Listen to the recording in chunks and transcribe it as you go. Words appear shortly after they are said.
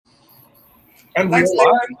And Thanks,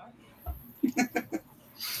 Leon.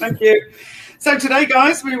 Thank you. So today,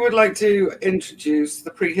 guys, we would like to introduce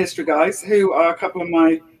the Prehistory guys, who are a couple of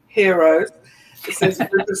my heroes. This is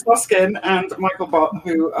Rupert Soskin and Michael Bott,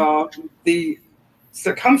 who are the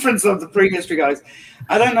circumference of the Prehistory guys.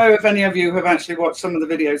 I don't know if any of you have actually watched some of the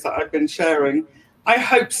videos that I've been sharing. I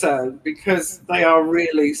hope so, because they are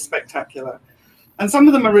really spectacular. And some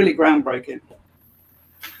of them are really groundbreaking.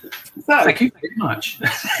 So, thank you very much.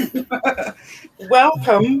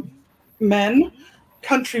 Welcome, men,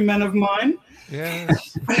 countrymen of mine.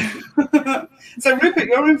 Yes. So, Rupert,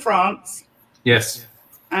 you're in France. Yes.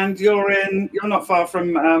 And you're not far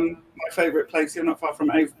from my favourite place. You're not far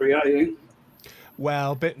from Avebury, are you?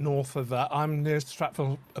 Well, a bit north of that. I'm near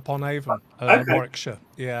Stratford-upon-Avon, Okay. Warwickshire.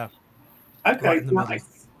 Yeah. Okay, Right in the middle.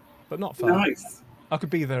 nice. But not far. Nice. I could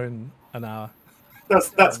be there in an hour.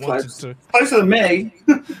 That's I wanted close. to. Closer than me.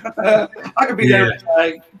 I could be there in a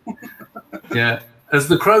day. Yeah. As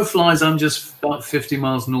the crow flies, I'm just about 50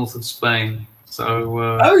 miles north of Spain. So.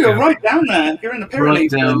 Oh, you're right down there. You're in the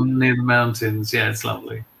Pyrenees. Right down near the mountains. Yeah, it's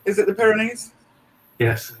lovely. Is it the Pyrenees?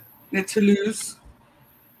 Yes. Near Toulouse?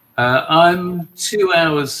 I'm 2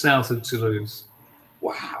 hours south of Toulouse.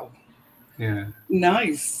 Wow. Yeah.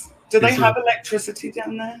 Nice. Do they have electricity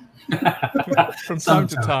down there? From time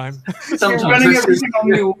to time. Sometimes. You're running everything on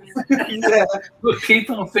mules. Yeah. We'll keep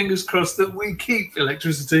our fingers crossed that we keep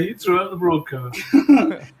electricity throughout the broadcast.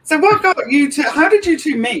 So what got you to, how did you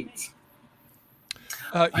two meet?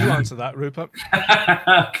 You answer that, Rupert.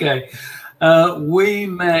 Okay. We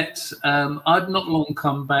met, I'd not long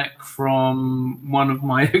come back from one of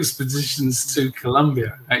my expeditions to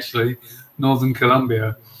Colombia, actually, Northern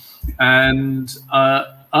Colombia. And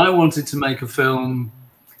I wanted to make a film,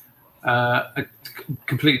 a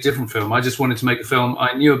completely different film. I just wanted to make a film.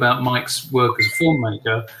 I knew about Mike's work as a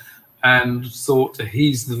filmmaker and thought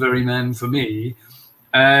he's the very man for me.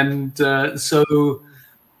 And so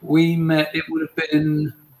we met, it would have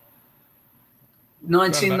been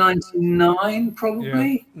 1999,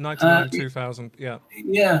 probably. Yeah, 99, 2000, yeah.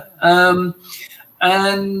 Yeah.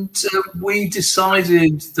 And we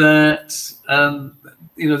decided that,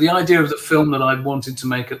 the idea of the film that I wanted to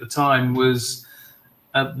make at the time was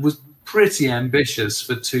pretty ambitious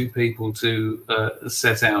for two people to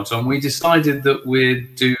set out on. We decided that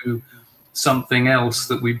we'd do something else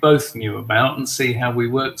that we both knew about and see how we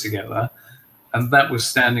worked together. And that was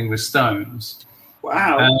Standing with Stones.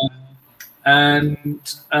 Wow. And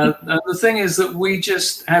the thing is that we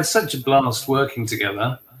just had such a blast working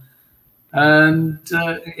together. And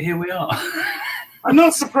here we are. I'm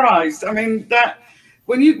not surprised. I mean, that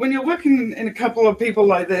when you're working in a couple of people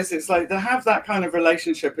like this, it's like to have that kind of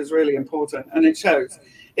relationship is really important, and it shows.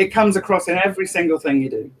 It comes across in every single thing you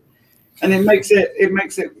do, and it makes it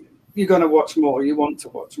you're going to watch more. You want to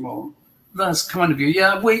watch more. That's kind of you.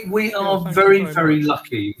 Yeah, we are very, very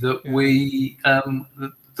lucky that we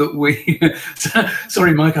that we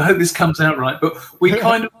sorry, Mike, I hope this comes out right, but we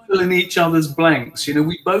kind of fill in each other's blanks.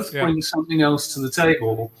 We both bring something else to the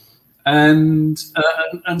table, and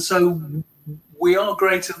so we are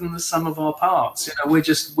greater than the sum of our parts.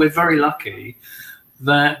 We're very lucky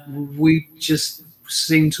that we just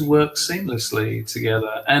seem to work seamlessly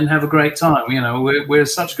together and have a great time. We're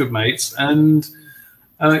such good mates, and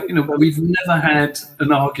we've never had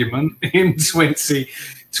an argument in 20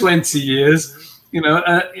 years.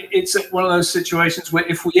 It's one of those situations where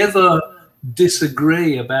if we ever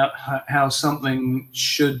disagree about how something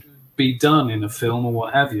should be done in a film or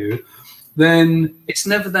what have you, then it's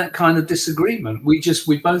never that kind of disagreement. We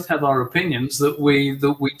both have our opinions that we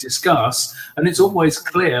discuss, and it's always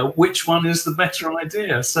clear which one is the better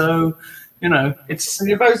idea. So, it's and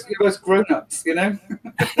you're both grown-ups,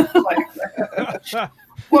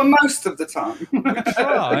 well, most of the time.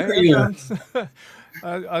 Try.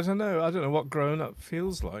 I don't know what grown up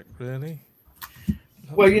feels like, really.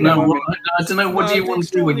 Well, I don't know. What do you want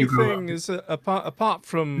to do when you grow up? Is apart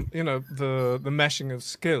from the meshing of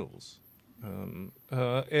skills,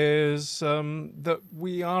 is that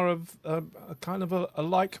we are of a kind of a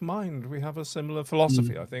like mind. We have a similar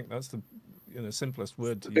philosophy. I think that's the simplest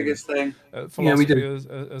word to use. Biggest thing. Philosophy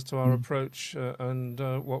as to our approach and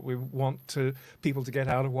what we want people to get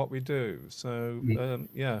out of what we do. So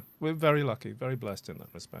we're very lucky, very blessed in that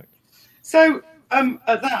respect. So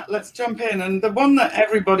at that, let's jump in. And the one that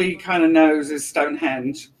everybody kind of knows is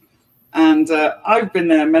Stonehenge. And I've been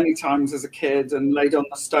there many times as a kid and laid on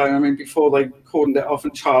the stone. I mean, before they cordoned it off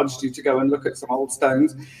and charged you to go and look at some old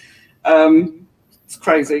stones. It's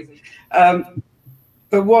crazy.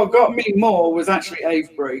 But what got me more was actually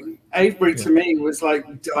Avebury. Avebury to me was like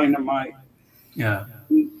dynamite. Yeah.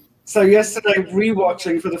 So yesterday,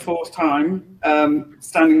 rewatching for the 4th time,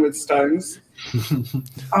 Standing with Stones.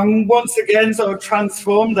 I'm once again sort of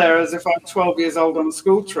transformed there as if I'm 12 years old on a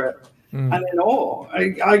school trip and in awe.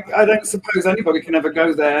 I don't suppose anybody can ever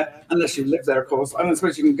go there, unless you live there, of course. I don't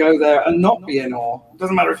suppose you can go there and not be in awe. It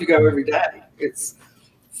doesn't matter if you go every day. It's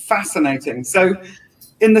fascinating. So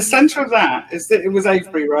in the center of that is that it was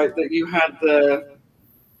Avebury, right, that you had the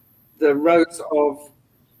rows of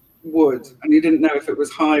wood, and you didn't know if it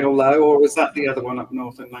was high or low, or was that the other one up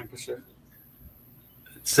north in Lancashire?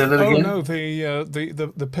 Say that again? Oh no,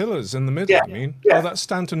 the pillars in the middle. Yeah, I mean, yeah. oh, that's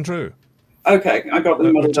Stanton Drew. Okay, I got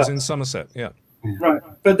them muddled which is up. in Somerset. Yeah. Right,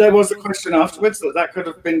 but there was a question afterwards that could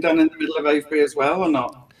have been done in the middle of Avebury as well, or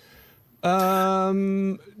not?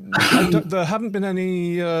 There haven't been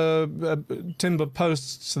any timber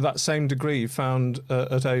posts to that same degree found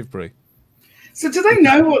at Avebury. So do they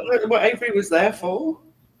know what Avebury was there for?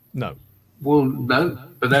 No. Well, no,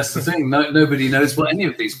 but that's the thing. Nobody knows what any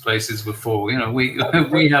of these places were for. You know, we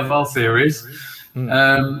have our theories, but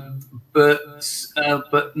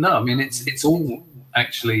no. I mean, it's all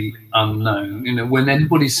actually unknown. You know, when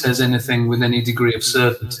anybody says anything with any degree of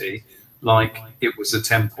certainty, like it was a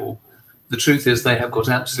temple, the truth is they have got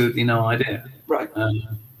absolutely no idea. Right.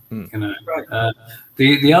 You know, Right.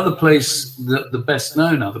 The other place, the best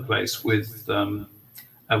known other place with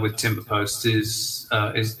timber posts is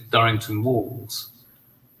Durrington Walls,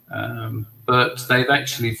 but they've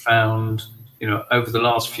actually found, you know, over the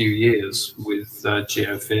last few years with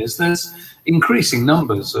geophirs, there's increasing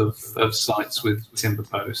numbers of sites with timber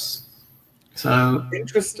posts. So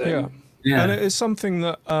Interesting. Yeah. yeah, And it is something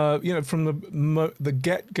that, you know, from the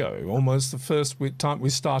get-go, almost the first time we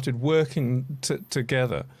started working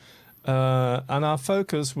together, and our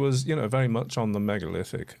focus was, you know, very much on the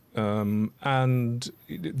megalithic and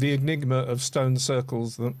the enigma of stone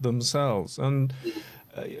circles themselves. And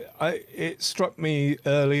it struck me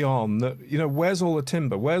early on that, you know, where's all the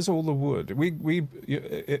timber? Where's all the wood?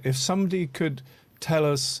 If somebody could tell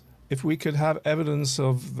us, if we could have evidence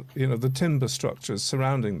of, you know, the timber structures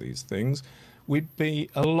surrounding these things, we'd be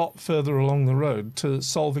a lot further along the road to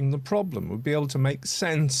solving the problem. We'd be able to make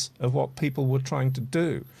sense of what people were trying to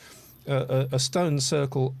do. A stone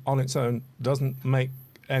circle on its own doesn't make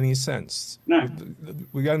any sense. No.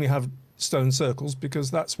 We only have stone circles because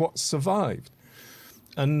that's what survived.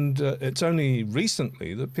 And it's only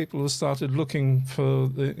recently that people have started looking for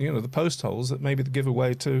the post holes that maybe give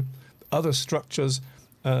away to other structures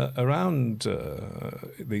around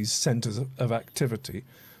these centres of activity,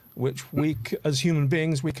 which we, as human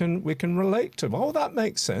beings, we can relate to. Oh, that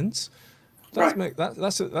makes sense.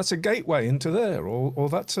 That's a gateway into there, or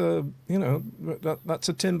that's a that's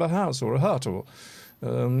a timber house or a hut, or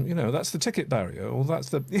that's the ticket barrier, or that's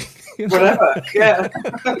the whatever. Yeah.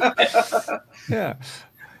 Yeah.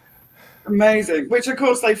 Amazing. Which of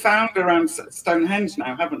course they found around Stonehenge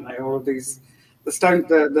now, haven't they? All of these,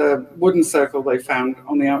 the wooden circle they found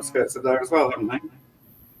on the outskirts of there as well, haven't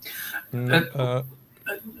they?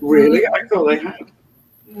 Really? I thought they had.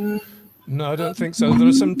 No, I don't think so. There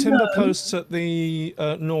are some timber posts at the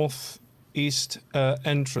northeast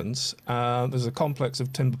entrance. There's a complex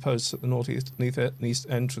of timber posts at the northeast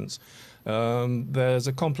entrance. There's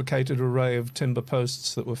a complicated array of timber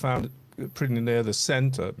posts that were found pretty near the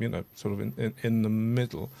centre, sort of in the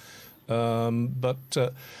middle. Oh,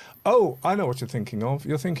 I know what you're thinking of.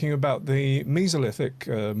 You're thinking about the Mesolithic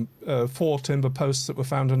 4 timber posts that were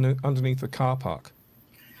found underneath the car park.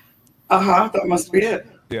 That must be it.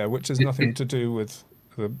 Yeah, which has nothing to do with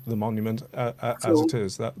the monument as it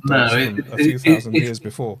is. That's from a few thousand years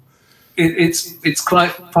before. It's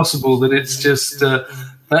quite possible that it's just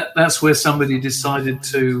that's where somebody decided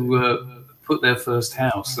to put their first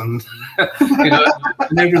house, and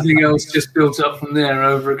and everything else just built up from there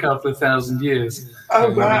over a couple of thousand years.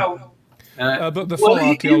 Oh wow! But the full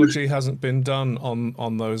archaeology hasn't been done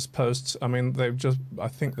on those posts. I mean, I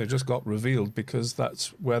think they just got revealed because that's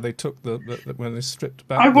where they took when they stripped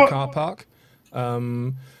back the car park.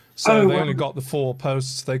 So they only got the 4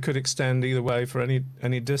 posts. They could extend either way for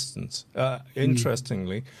any distance.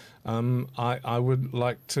 Interestingly, I would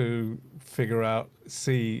like to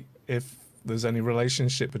see if there's any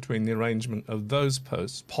relationship between the arrangement of those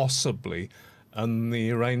posts, possibly, and the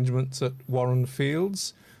arrangements at Warren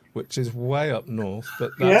Fields, which is way up north.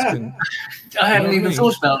 But that's been... I hadn't even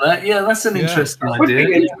thought about that. Yeah, that's an interesting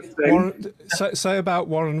idea. Say about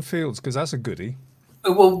Warren Fields, because that's a goodie.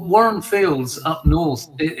 Well, Warren Fields up north,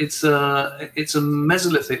 it's a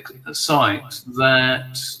Mesolithic site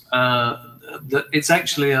that it's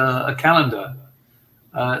actually a calendar.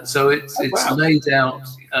 So it's laid out.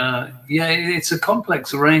 It's a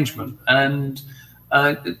complex arrangement, and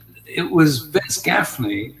it was Vince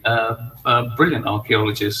Gaffney, a brilliant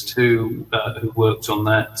archaeologist who worked on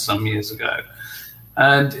that some years ago,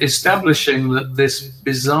 and establishing that this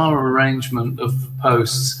bizarre arrangement of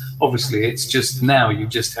posts. Obviously, it's just now you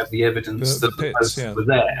just have the evidence that the posts were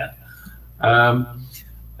there,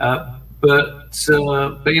 but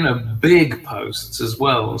you know, big posts as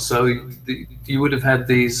well. So you would have had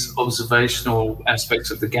these observational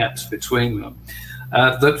aspects of the gaps between them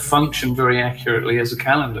that function very accurately as a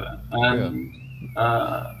calendar. And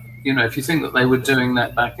you know, if you think that they were doing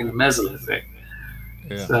that back in the Mesolithic,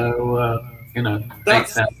 so you know,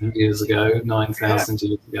 8,000 years ago, 9,000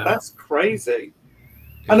 years ago. That's crazy.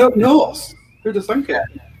 And up north, who'd have thunk it?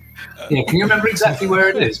 Yeah, can you remember exactly where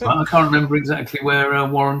it is? I can't remember exactly where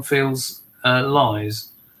Warren Fields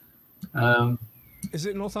lies. Is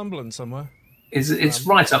it Northumberland somewhere? It's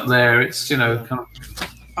right up there. It's, you know, kind of...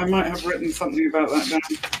 I might have written something about that down.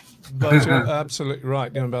 But you're absolutely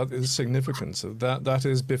right, you know, about the significance of that. That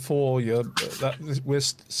is before we're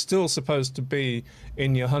still supposed to be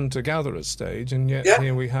in your hunter-gatherer stage, and yet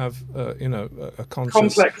here we have, you know, a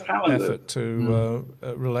conscious effort to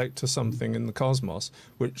relate to something in the cosmos,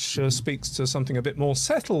 which speaks to something a bit more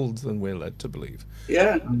settled than we're led to believe.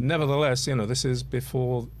 Yeah. Nevertheless, you know, this is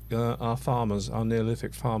before our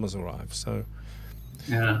Neolithic farmers arrive, so...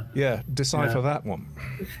 Yeah, decipher that one.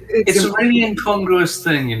 It's a really incongruous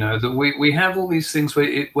thing, you know, that we have all these things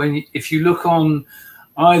where if you look on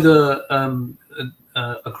either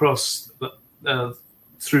across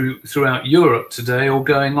throughout Europe today, or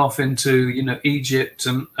going off into, you know, Egypt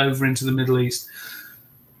and over into the Middle East,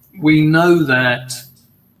 we know that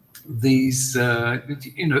these,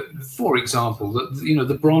 you know, for example, that, you know,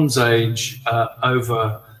 the Bronze Age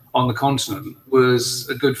over on the continent was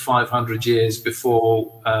a good 500 years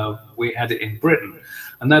before we had it in Britain.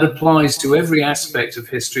 And that applies to every aspect of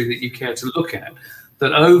history that you care to look at.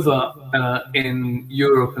 That over in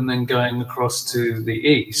Europe and then going across to the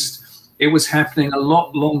East, it was happening a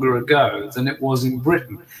lot longer ago than it was in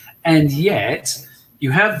Britain. And yet,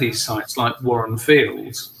 you have these sites like Warren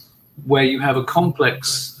Fields, where you have a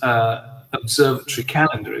complex observatory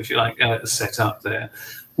calendar, if you like, set up there,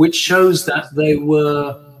 which shows that they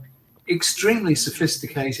were extremely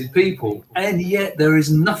sophisticated people, and yet there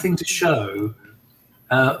is nothing to show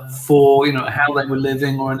for, you know, how they were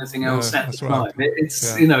living or anything else at the time.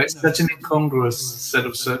 It's you know, it's such an incongruous set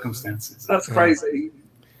of circumstances. That's crazy.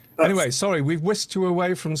 Anyway, sorry, we've whisked you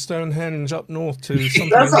away from Stonehenge up north to something.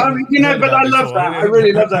 That's, you know, but I love that. I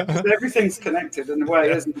really love that, because everything's connected in a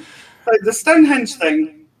way, isn't it? So the Stonehenge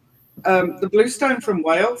thing, the bluestone from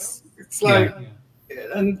Wales, it's like.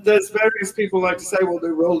 And there's various people like to say, well, they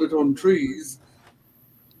rolled it on trees,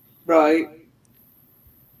 right?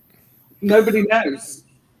 Nobody knows.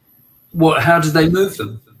 What? How did they move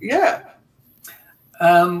them? Yeah.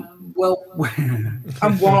 Well,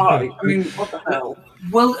 and why? I mean, what the hell?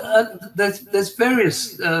 Well, there's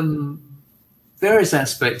various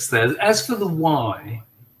aspects there. As for the why,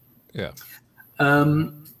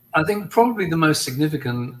 I think probably the most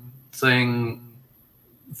significant thing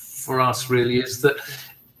for us really is that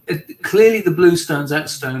clearly the bluestones at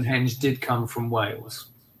Stonehenge did come from Wales.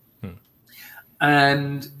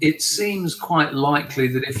 And it seems quite likely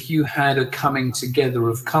that if you had a coming together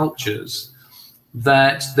of cultures,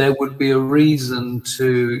 that there would be a reason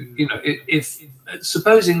to, you know, if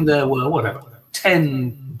supposing there were, whatever,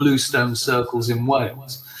 10 bluestone circles in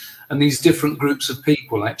Wales, and these different groups of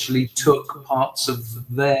people actually took parts of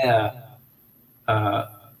their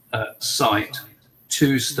site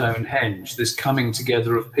to Stonehenge, this coming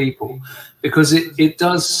together of people, because it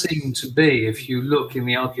does seem to be, if you look in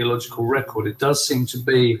the archaeological record, it does seem to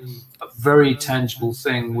be a very tangible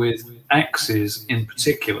thing with axes in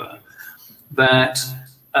particular, that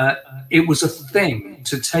it was a thing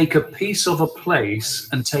to take a piece of a place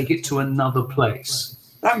and take it to another place.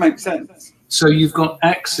 That makes sense. So you've got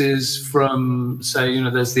axes from, say, you know,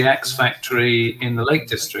 there's the axe factory in the Lake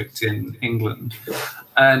District in England,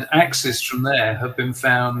 and axes from there have been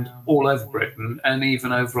found all over Britain and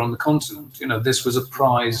even over on the continent. You know, this was a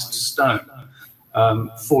prized stone,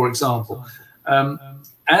 for example. And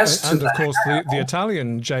of course, the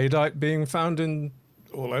Italian jadeite being found in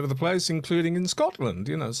all over the place, including in Scotland.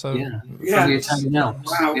 You know, so from the Italian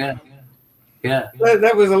Alps. Wow. Yeah.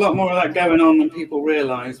 There was a lot more of that going on than people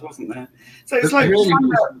realise, wasn't there? So it's like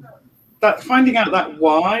finding out that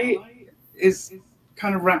why is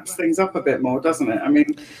kind of wraps things up a bit more, doesn't it? I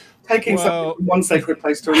mean, taking something from one sacred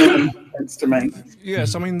place to another makes sense to me.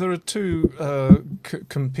 Yes, I mean, there are two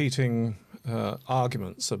competing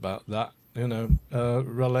arguments about that.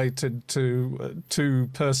 related to two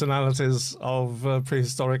personalities of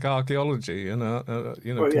prehistoric archaeology,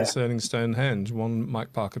 concerning Stonehenge. One,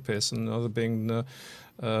 Mike Parker Pearson, the other being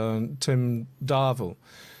Tim Darville.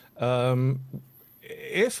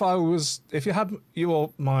 If you had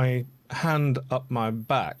my hand up my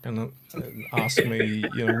back and asked me,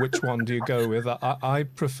 which one do you go with, I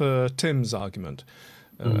prefer Tim's argument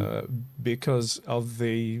because of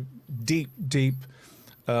the deep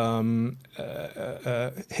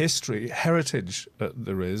heritage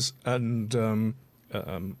there is, and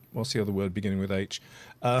what's the other word beginning with H?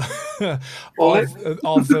 of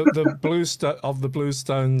the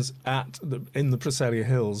bluestones in the Preseli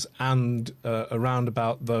Hills and around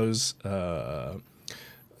about those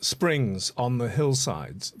springs on the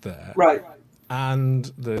hillsides there, right? And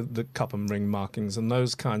the cup and ring markings and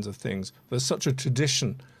those kinds of things. There's such a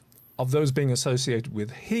tradition of those being associated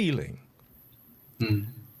with healing.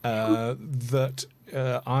 That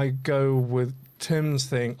I go with Tim's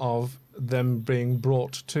thing of them being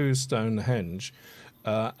brought to Stonehenge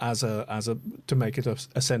to make it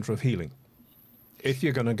a centre of healing. If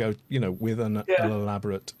you're going to go, with an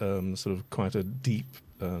elaborate sort of quite a deep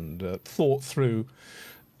and thought through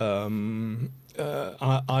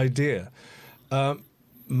idea.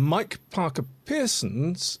 Mike Parker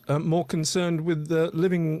Pearson's more concerned with the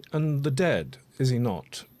living and the dead, is he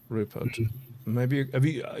not, Rupert? Maybe you've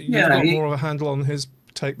got more of a handle on his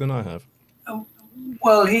take than I have.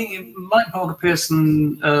 Well, Mike Parker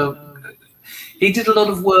Pearson, he did a lot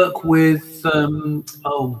of work with.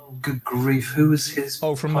 Good grief! Who was his?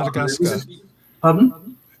 Oh, from Madagascar.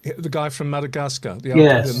 Pardon? The guy from Madagascar. The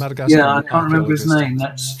Madagascar. I can't remember his name.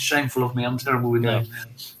 That's shameful of me. I'm terrible with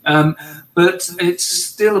names. But it's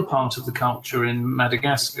still a part of the culture in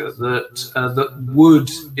Madagascar that wood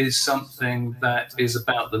is something that is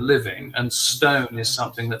about the living and stone is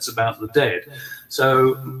something that's about the dead.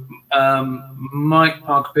 So Mike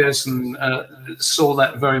Parker Pearson saw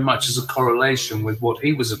that very much as a correlation with what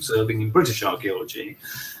he was observing in British archaeology.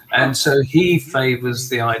 And so he favours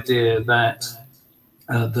the idea that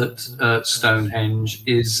Stonehenge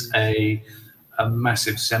is a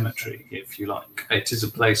massive cemetery, if you like. It is a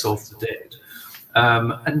place of the dead,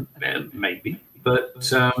 and maybe,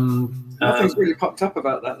 but nothing's really popped up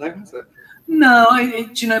about that, though, has it? No,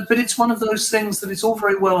 but it's one of those things that it's all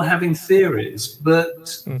very well having theories,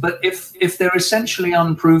 but if they're essentially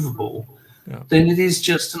unprovable, then it is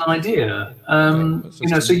just an idea.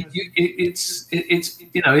 So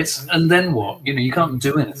it's and then what? You can't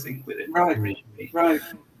do anything with it, right? Really. Right.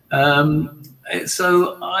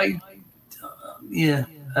 So I'm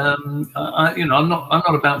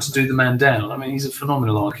not about to do the man down. I mean, he's a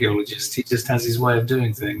phenomenal archaeologist. He just has his way of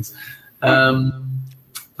doing things.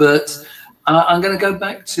 But I'm going to go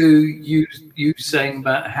back to you saying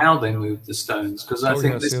about how they moved the stones, because I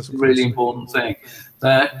think this is a really important thing.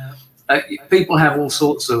 That people have all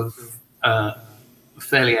sorts of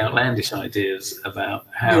fairly outlandish ideas about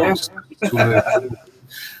how to move.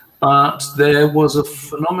 But there was a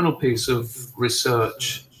phenomenal piece of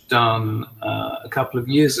research done a couple of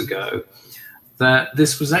years ago that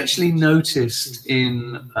this was actually noticed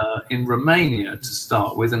in Romania to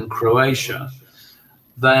start with, and Croatia,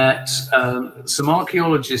 that some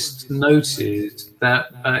archaeologists noted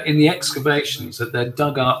that in the excavations that they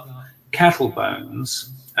dug up cattle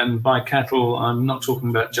bones, and by cattle I'm not talking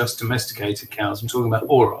about just domesticated cows, I'm talking about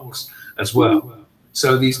aurochs as well.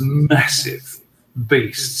 So these massive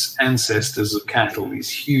beasts, ancestors of cattle, these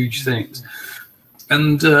huge things.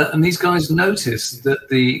 And these guys noticed that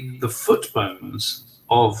the foot bones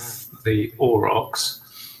of the aurochs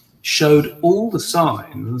showed all the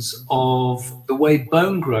signs of the way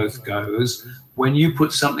bone growth goes when you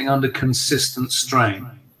put something under consistent strain.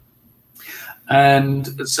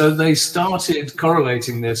 And so they started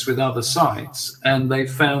correlating this with other sites, and they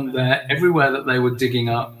found that everywhere that they were digging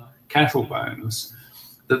up cattle bones,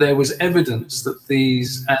 that there was evidence that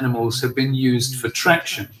these animals had been used for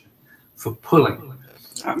traction, for pulling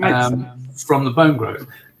from the bone growth.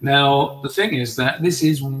 Now, the thing is that this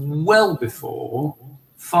is well before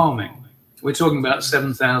farming. We're talking about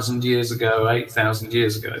 7,000 years ago, 8,000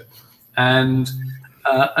 years ago. And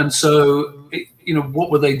so,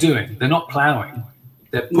 what were they doing? They're not ploughing,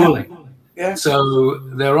 they're pulling. No. Yeah. So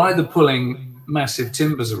they're either pulling massive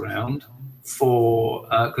timbers around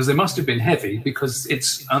because they must have been heavy, because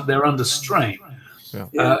they're under strain to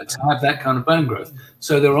have that kind of bone growth.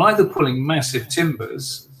 So they're either pulling massive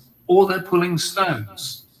timbers or they're pulling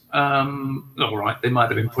stones. All right, they might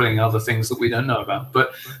have been pulling other things that we don't know about,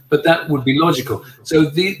 but that would be logical. So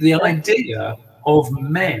the idea of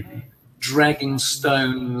men dragging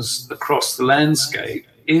stones across the landscape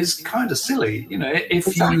is kind of silly. You know, if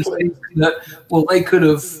Exactly. you think that, well, they could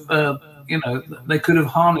have, they could have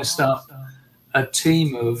harnessed up a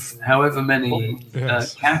team of however many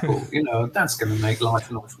cattle. You know, that's going to make life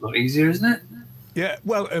an awful lot easier, isn't it? Yeah,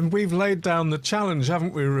 well, and we've laid down the challenge,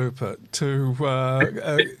 haven't we, Rupert, to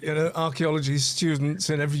archaeology students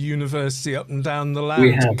in every university up and down the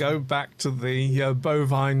land to go back to the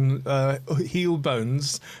bovine heel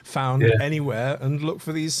bones found anywhere and look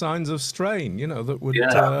for these signs of strain. You know, that would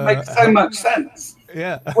makes so much sense.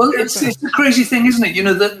 Yeah. Well, it's a crazy thing, isn't it? You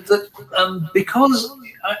know that because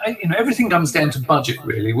everything comes down to budget,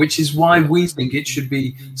 really, which is why we think it should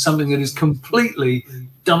be something that is completely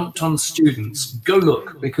dumped on students. Go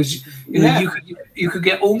look, because you could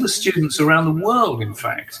get all the students around the world, in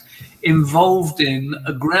fact, involved in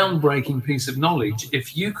a groundbreaking piece of knowledge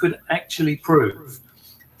if you could actually prove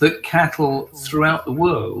that cattle throughout the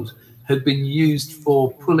world had been used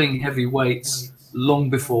for pulling heavy weights long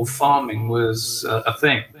before farming was a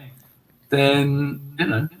thing. Then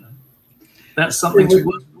that's something to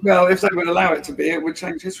work. Well, if they would allow it to be, it would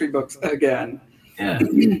change history books again. Yeah.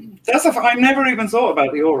 I never even thought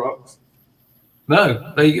about the aurochs.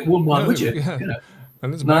 No, why would you? Yeah. You know?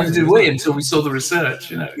 And Neither did we until we saw the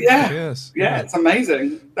research. You know. Yeah. It's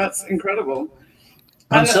amazing. That's incredible.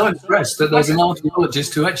 I'm so impressed that there's an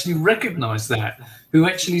archaeologist who actually recognised that, who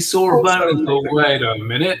actually saw a bone and thought, wait a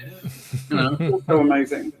minute. You know. So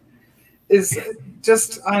amazing. Is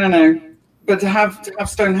just, I don't know, but to have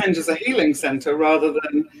Stonehenge as a healing centre rather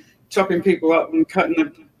than chopping people up and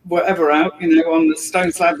cutting whatever out, on the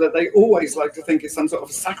stone slab that they always like to think is some sort of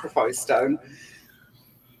a sacrifice stone.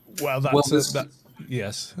 Well,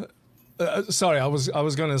 yes. Sorry, I was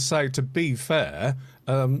going to say, to be fair,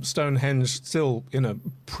 Stonehenge still,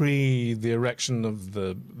 pre the erection of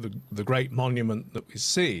the great monument that we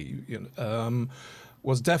see,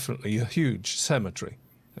 was definitely a huge cemetery.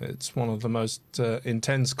 It's one of the most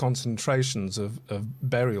intense concentrations of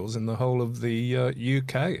burials in the whole of the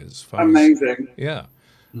UK. As far amazing.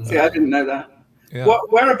 See, I didn't know that. Yeah.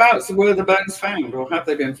 Whereabouts were the bones found, or have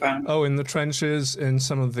they been found? Oh, in the trenches, in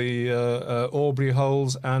some of the Aubrey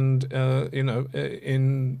holes, and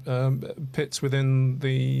in pits within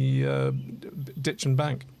the ditch and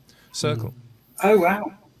bank circle. Oh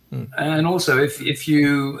wow! And also, if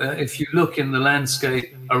you look in the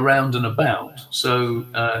landscape around and about, so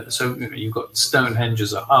you've got Stonehenge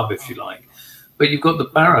as a hub, if you like, but you've got the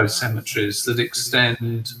barrow cemeteries that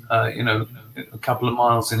extend, a couple of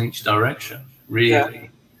miles in each direction. Really.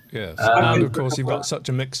 Yes, and of course you've got such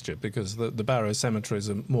a mixture, because the barrow cemeteries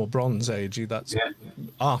are more Bronze Agey. That's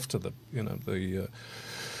after the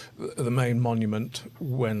main monument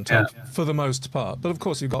went up for the most part. But of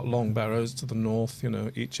course you've got long barrows to the north,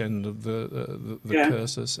 each end of the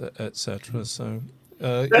cursus, etc. So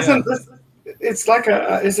it's like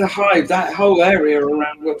it's a hive, that whole area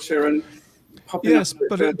around Wiltshire and. Yes,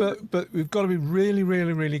 but we've got to be really,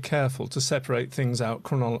 really, really careful to separate things out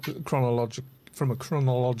from a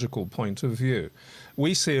chronological point of view.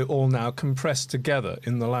 We see it all now compressed together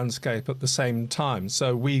in the landscape at the same time,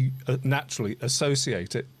 so we naturally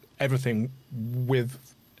associate everything with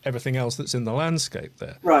everything else that's in the landscape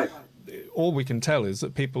there. Right. All we can tell is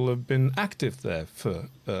that people have been active there for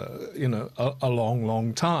a long,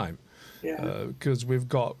 long time. Yeah. Because we've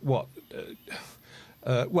got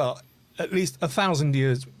at least 1,000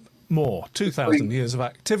 years more, 2,000 years of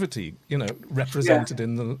activity, represented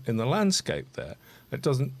in the landscape there. It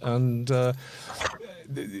doesn't, and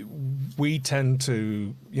we tend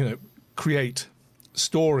to, create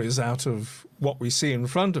stories out of what we see in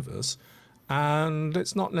front of us, and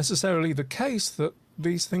it's not necessarily the case that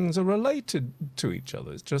these things are related to each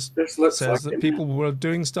other. It just says that people were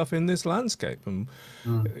doing stuff in this landscape, and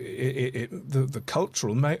the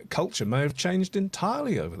culture may have changed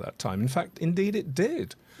entirely over that time. In fact, indeed, it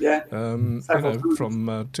did. Yeah. From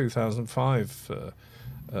 2005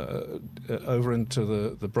 over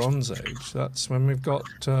into the Bronze Age. That's when we've got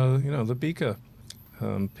the Beaker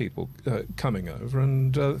people coming over,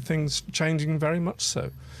 and things changing very much so.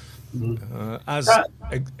 As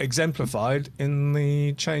exemplified in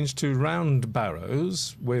the change to round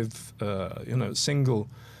barrows with single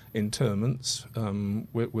interments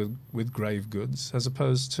with grave goods, as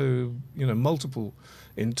opposed to multiple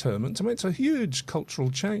interments. I mean, it's a huge cultural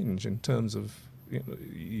change in terms of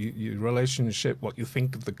your relationship, what you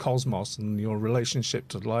think of the cosmos, and your relationship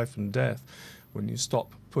to life and death, when you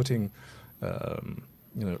stop putting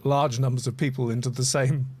large numbers of people into the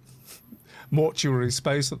same mortuary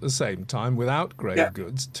space at the same time without grave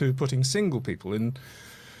goods, to putting single people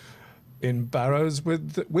in barrows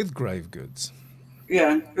with grave goods.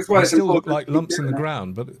 Yeah, that's why They it's still look important like to keep lumps in the doing it.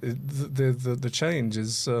 ground, but the change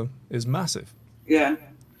is massive. Yeah.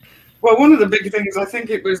 Well, one of the big things, I think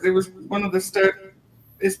it was one of the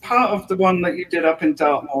is part of the one that you did up in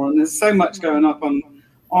Dartmoor, and there's so much going up on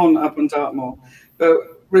up in Dartmoor. But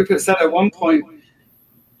Rupert said at one point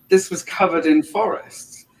this was covered in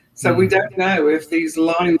forests. So we don't know if these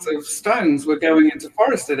lines of stones were going into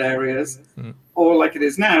forested areas or like it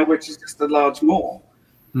is now, which is just a large moor.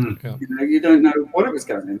 Yeah. You know, you don't know what it was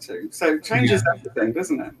going into. So it changes everything,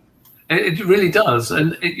 doesn't it? It really does.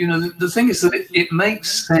 And, you know, the thing is that it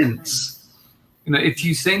makes sense. You know, if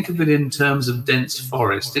you think of it in terms of dense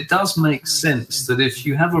forest, it does make sense that if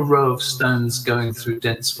you have a row of stones going through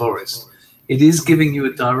dense forest, it is giving you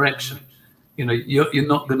a direction. You know, you're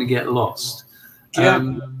not going to get lost.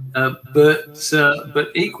 Yeah. But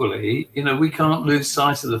equally, you know, we can't lose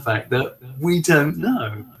sight of the fact that we don't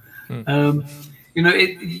know. You know,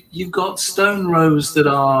 you've got stone rows that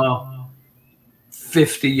are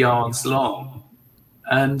 50 yards long,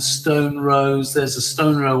 and stone rows. There's a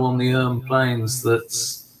stone row on the Plains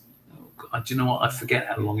that's, do you know what? I forget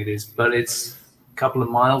how long it is, but it's a couple of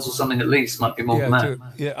miles or something at least. Might be more than that.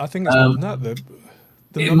 Yeah, I think it's more than that.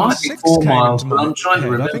 It might be 4 miles, but I'm trying to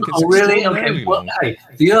remember. I think it's really? Okay. Well, hey,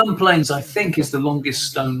 the Plains, I think, is the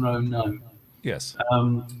longest stone row known. Yes.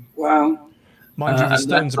 Wow. Mind you, the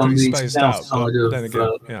stones are pretty spaced out. But then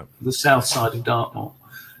again, the south side of Dartmoor.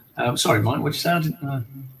 Sorry, Mike, what did you say?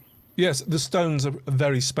 Yes, the stones are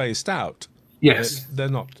very spaced out. Yes. They're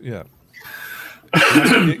not, you have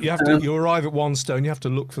to, you arrive at one stone, you have to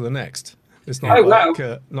look for the next. It's not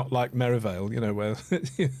not like Merivale, you know, where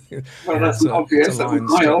well, that's obvious. It's a line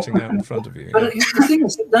stretching out in front of you. But the thing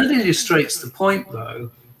is, that illustrates the point, though,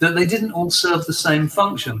 that they didn't all serve the same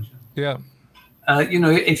function. Yeah. You know,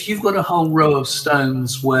 if you've got a whole row of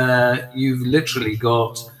stones where you've literally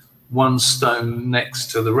got one stone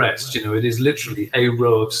next to the rest, you know, it is literally a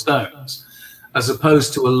row of stones, as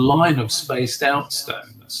opposed to a line of spaced out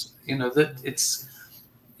stones, you know, that it's,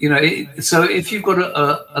 you know, so if you've got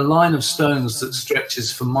a line of stones that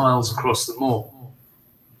stretches for miles across the moor,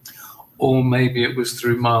 or maybe it was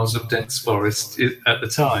through miles of dense forest at the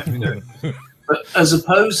time, you know, but as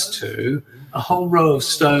opposed to a whole row of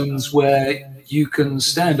stones where you can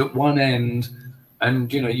stand at one end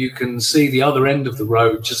and, you know, you can see the other end of the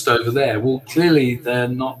road just over there. Well, clearly they're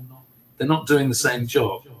not doing the same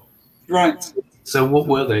job. Right. So what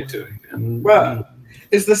were they doing? And, well,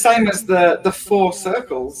 it's the same as the four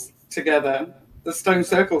circles together, the stone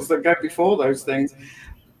circles that go before those things.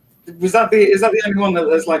 Is that the only one that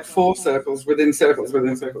there's like four circles within circles kind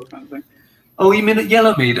of thing? Oh, you mean at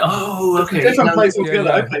Yellowmead? Oh, okay. Different place altogether.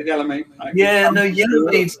 Yeah. Okay, Yellowmead.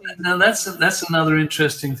 Yellowmead. Now that's another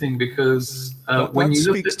interesting thing because when you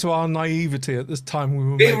speaks to our naivety at this time, we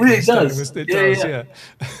were it really does. It does, yeah.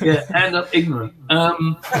 Yeah, and I'm ignorant.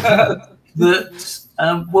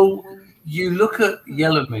 Well, you look at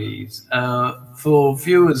Yellowmead. For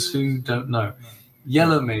viewers who don't know,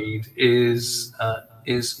 Yellowmead is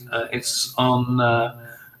it's on.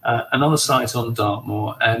 Another site on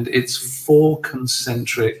Dartmoor, and it's 4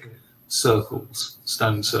 concentric circles,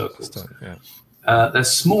 stone circles. They're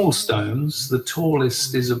small stones. The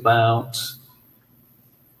tallest is it's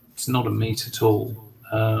not a metre tall,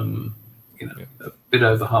 you know, a bit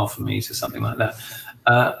over half a metre, something like that.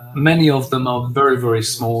 Many of them are very, very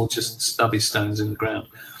small, just stubby stones in the ground.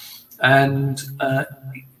 And,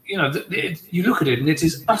 you know, you look at it and it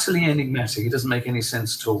is utterly enigmatic. It doesn't make any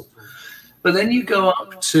sense at all. But then you go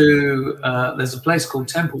up to, there's a place called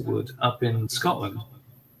Templewood up in Scotland,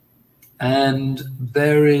 and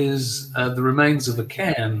there is the remains of a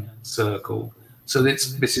cairn circle. So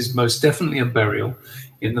this is most definitely a burial.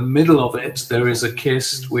 In the middle of it, there is a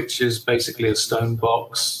kist, which is basically a stone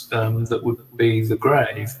box that would be the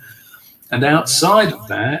grave. And outside of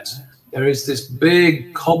that, there is this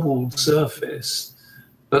big cobbled surface,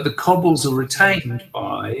 but the cobbles are retained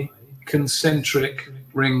by concentric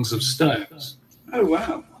rings of stones. Oh,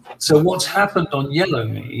 wow. So what's happened on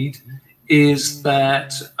Yellowmead is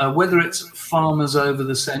that whether it's farmers over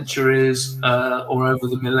the centuries or over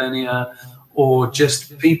the millennia, or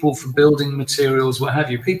just people for building materials, what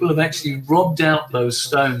have you, people have actually robbed out those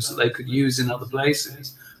stones that they could use in other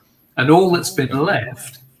places. And all that's been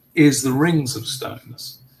left is the rings of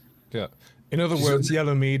stones. Yeah. In other words,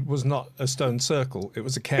 Yellowmead was not a stone circle; it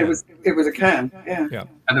was a cairn. It was a cairn, yeah.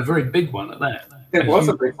 And a very big one at that. It was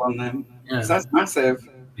a big one then. Yeah. So that's massive.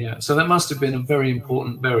 Yeah. So that must have been a very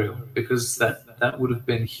important burial because that would have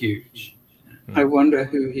been huge. I wonder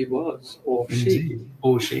who he was, or Indeed. she.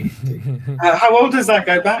 Or she. How old does that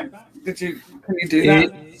go back? Can you do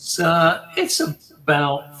that? It's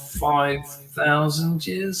about 5,000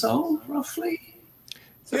 years old, roughly.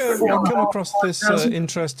 Yeah, we come across this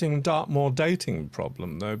interesting Dartmoor dating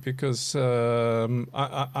problem, though, because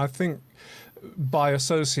I think by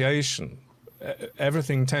association,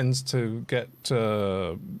 everything tends to get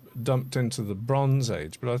dumped into the Bronze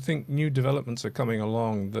Age. But I think new developments are coming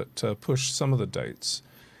along that push some of the dates,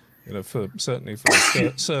 certainly for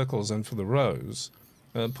the circles and for the rows,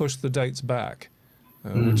 push the dates back.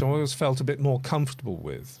 Which I always felt a bit more comfortable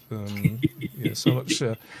with. So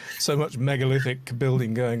much megalithic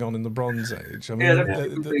building going on in the Bronze Age. I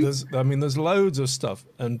mean, there's loads of stuff,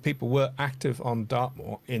 and people were active on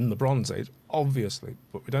Dartmoor in the Bronze Age, obviously,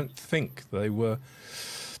 but we don't think they were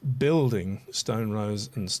building stone rows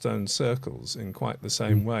and stone circles in quite the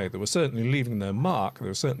same way. They were certainly leaving their mark. They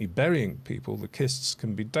were certainly burying people. The kists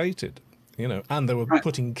can be dated, and they were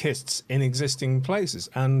putting kists in existing places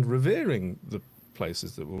and revering the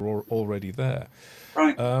places that were already there.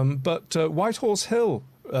 Right. But Whitehorse Hill,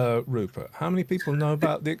 Rupert, how many people know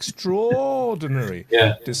about the extraordinary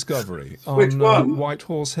discovery on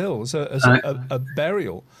Whitehorse Hill as a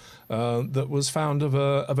burial that was found of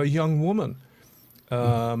a young woman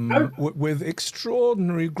with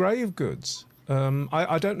extraordinary grave goods?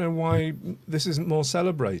 I don't know why this isn't more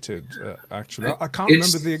celebrated, actually. I can't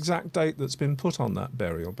remember the exact date that's been put on that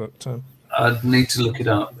burial, but... I'd need to look it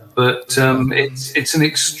up, but it's an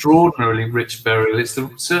extraordinarily rich burial. It's of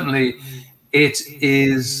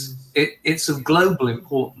global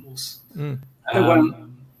importance. The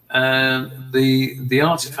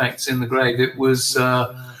artifacts in the grave. It was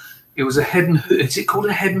a head and hoof. Is it called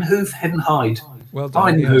a head and hoof? Head and hide. Well done.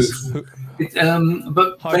 Hide and hoof.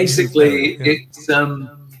 But basically,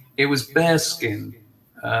 it was bearskin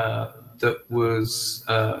that was.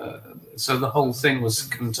 So the whole thing was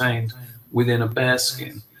contained within a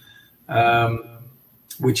bearskin,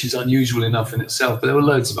 which is unusual enough in itself. But there were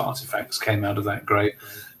loads of artifacts came out of that grave,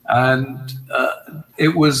 and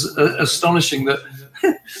it was astonishing that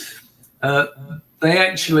they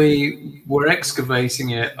actually were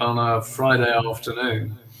excavating it on a Friday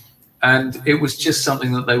afternoon, and it was just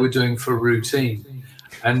something that they were doing for routine,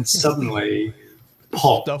 and suddenly.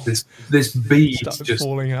 Pop! This bead just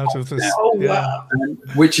falling out of this,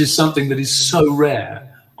 which is something that is so rare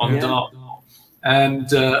on Dartmoor, and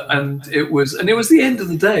it was the end of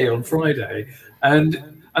the day on Friday, and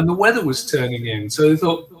the weather was turning in, so they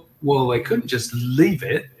thought, well, they couldn't just leave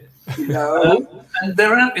it, and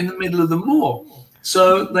they're out in the middle of the moor,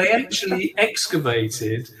 so they actually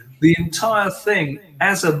excavated the entire thing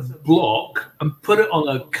as a block and put it on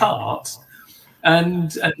a cart.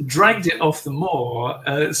 And dragged it off the moor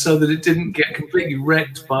so that it didn't get completely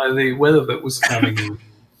wrecked by the weather that was coming in,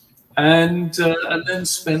 and then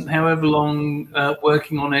spent however long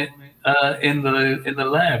working on it in the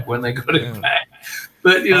lab when they got it back.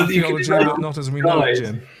 But you can imagine not as we know it,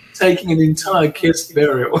 Jim. Taking an entire kist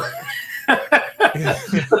burial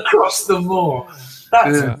across the moor.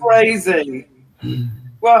 That's crazy.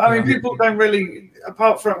 Well, I mean, people don't really,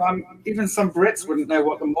 apart from even some Brits wouldn't know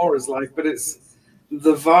what the moor is like, but it's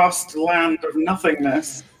the vast land of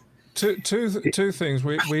nothingness. Two things.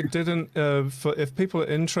 We didn't, if people are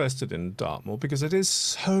interested in Dartmoor, because it is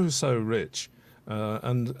so rich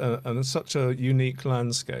and such a unique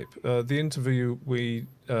landscape. The interview we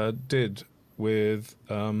did with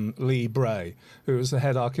Lee Bray, who was the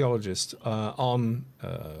head archaeologist on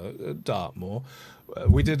Dartmoor.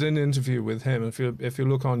 We did an interview with him. If you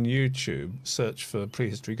look on YouTube, search for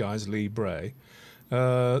Prehistory Guys Lee Bray.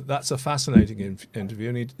 That's a fascinating interview,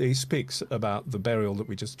 and he speaks about the burial that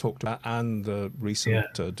we just talked about and the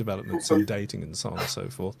recent developments in dating and so on and so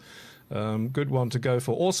forth. Good one to go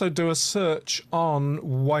for. Also, do a search on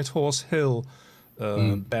Whitehorse Hill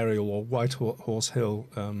burial or Whitehorse Hill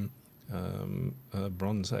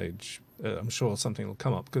Bronze Age. I'm sure something will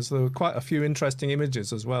come up because there were quite a few interesting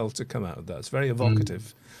images as well to come out of that. It's very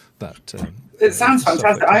evocative. It sounds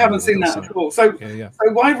fantastic. I haven't seen that at all. So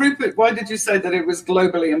why, Rupert, why did you say that it was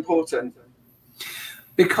globally important?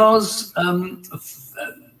 Because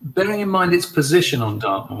bearing in mind its position on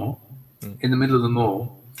Dartmoor, in the middle of the moor,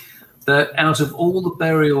 that out of all the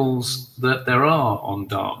burials that there are on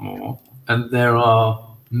Dartmoor, and there are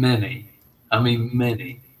many, I mean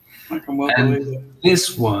many, I can well believe it.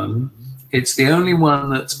 This one, it's the only one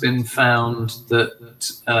that's been found that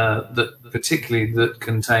particularly that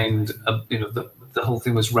contained, the whole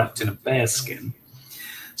thing was wrapped in a bearskin.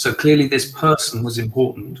 So clearly this person was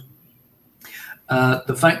important.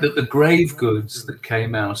 The fact that the grave goods that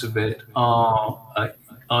came out of it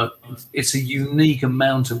it's a unique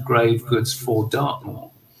amount of grave goods for Dartmoor.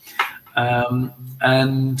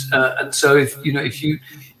 And so if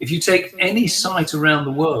you take any site around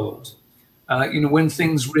the world, when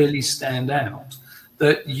things really stand out,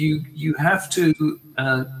 that you have to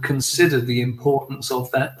consider the importance of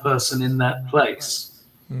that person in that place,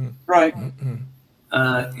 right?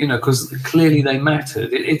 Because clearly they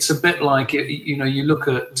mattered. It's a bit like you look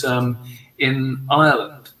at in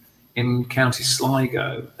Ireland, in County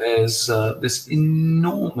Sligo, there's this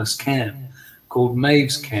enormous cairn called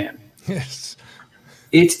Maeve's Cairn. Yes,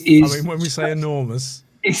 it is. I mean, when we say enormous,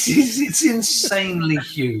 it's insanely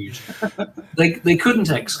huge. They couldn't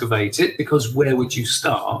excavate it because where would you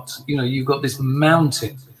start? You've got this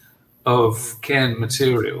mountain of cairn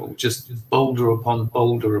material, just boulder upon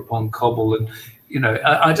cobble, and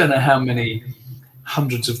I don't know how many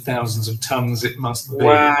hundreds of thousands of tons it must be.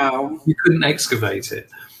 Wow! You couldn't excavate it.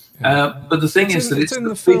 But the thing is that it's in the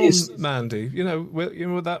the film, biggest. Mandy.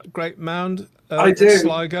 With that great mound I do.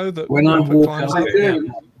 Sligo that When I walk climbs up up. I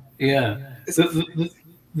do. Yeah.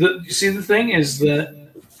 You see, the thing is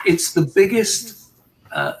that it's the biggest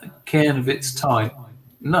cairn of its type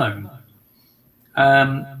known.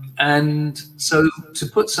 And so to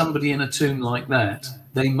put somebody in a tomb like that,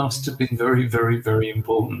 they must have been very, very, very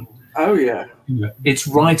important. Oh, yeah. It's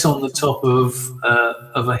right on the top of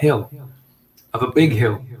a hill, of a big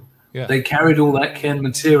hill. Yeah. They carried all that cairn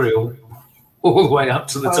material all the way up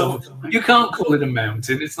to the top. You can't call it a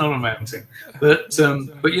mountain. It's not a mountain. But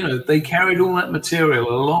they carried all that material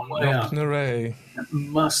a long way up. It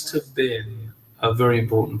must have been a very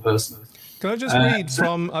important person. Can I just read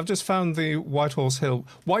from... I've just found the White Horse Hill.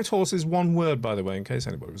 White Horse is one word, by the way, in case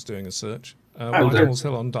anybody was doing a search. White Horse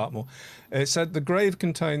Hill on Dartmoor. It said the grave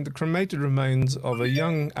contained the cremated remains of a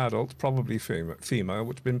young adult, probably female,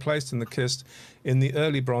 which had been placed in the kist in the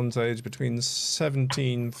early Bronze Age between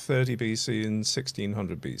 1730 BC and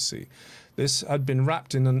 1600 BC. This had been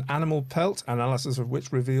wrapped in an animal pelt, analysis of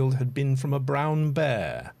which revealed had been from a brown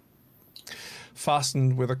bear,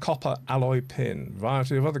 fastened with a copper alloy pin. A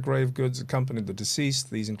variety of other grave goods accompanied the deceased.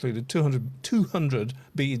 These included 200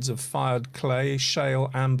 beads of fired clay, shale,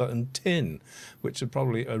 amber and tin, which had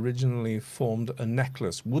probably originally formed a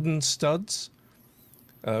necklace. Wooden studs,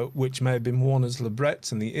 which may have been worn as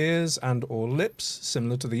labrettes in the ears and or lips,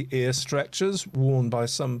 similar to the ear stretchers worn by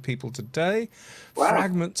some people today. Wow.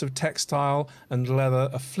 Fragments of textile and leather,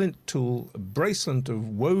 a flint tool, a bracelet of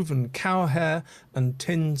woven cow hair, and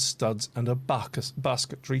tin studs, and a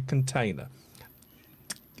basketry container.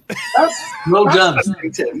 Well done.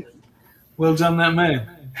 Well done, that man.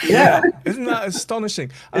 Yeah. Isn't that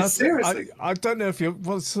astonishing? Seriously. I don't know if you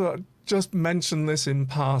just mention this in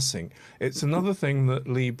passing. It's another thing that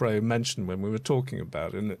Lee Bray mentioned when we were talking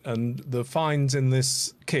about it, and the finds in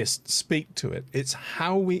this kist speak to it. It's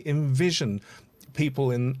how we envision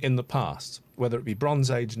people in the past, whether it be Bronze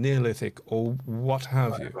Age, Neolithic, or what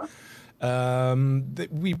have you.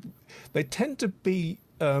 They tend to be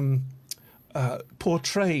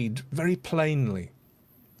portrayed very plainly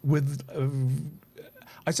with...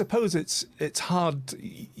 I suppose it's hard.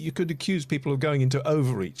 You could accuse people of going into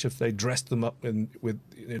overreach if they dressed them up with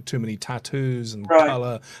too many tattoos and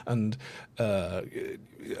colour and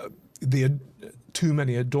too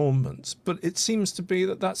many adornments. But it seems to be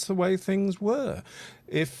that that's the way things were.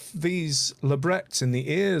 If these labrettes in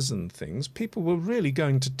the ears and things, people were really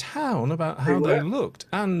going to town about how they looked,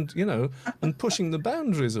 and and pushing the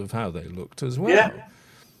boundaries of how they looked as well. Yeah.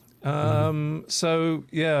 So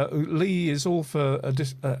yeah, Lee is all for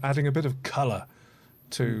adding a bit of colour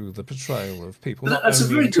to the portrayal of people. That's a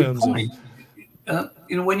very good point.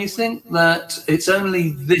 When you think that it's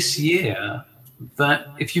only this year that,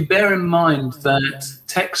 if you bear in mind that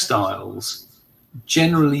textiles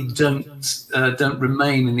generally don't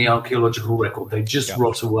remain in the archaeological record, they just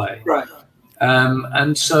rot away. Right.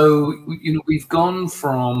 And so we've gone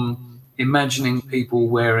from imagining people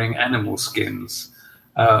wearing animal skins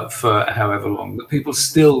for however long, but people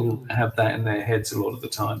still have that in their heads a lot of the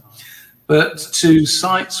time. But to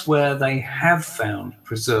sites where they have found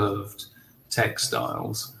preserved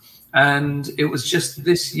textiles, and it was just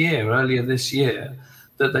earlier this year,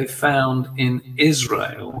 that they found in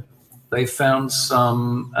Israel, they found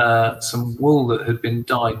some wool that had been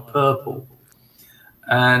dyed purple.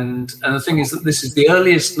 And the thing is that this is the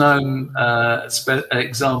earliest known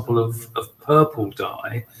example of purple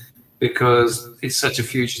dye, because it's such a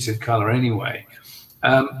fugitive color anyway.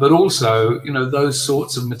 But also, those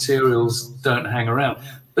sorts of materials don't hang around.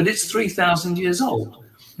 But it's 3,000 years old.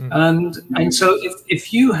 And so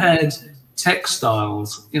if you had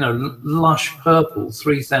textiles, lush purple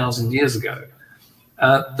 3,000 years ago,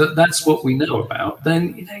 that's what we know about,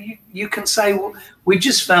 then you can say, well, we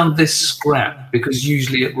just found this scrap because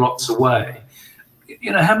usually it rots away.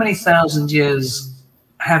 How many thousand years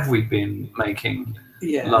have we been making?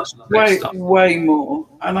 Way more.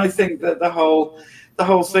 And I think that the whole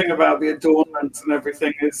thing about the adornments and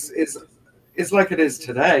everything is like it is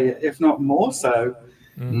today, if not more so.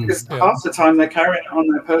 Because half the time they're carrying it on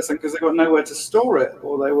their person because they've got nowhere to store it,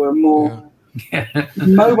 or they were more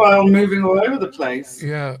mobile, moving all over the place.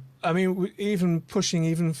 Yeah. I mean, even pushing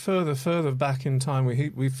even further back in time,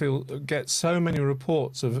 we get so many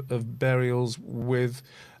reports of burials with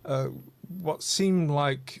what seemed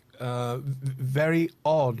like very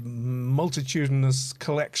odd, multitudinous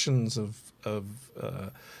collections of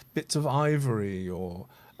bits of ivory or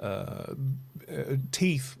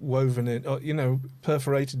teeth woven in, or,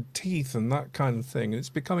 perforated teeth and that kind of thing. It's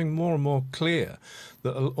becoming more and more clear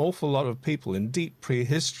that an awful lot of people in deep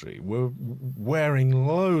prehistory were wearing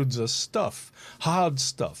loads of stuff, hard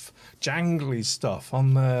stuff, jangly stuff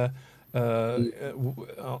on their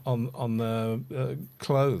on their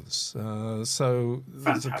clothes. So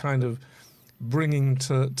there's a kind of bringing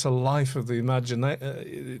to life of the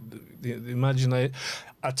imagination.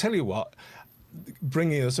 I tell you what,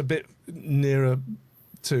 bringing us a bit nearer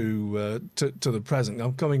to the present.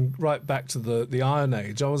 I'm coming right back to the Iron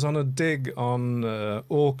Age. I was on a dig on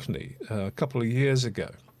Orkney a couple of years ago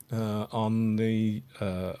on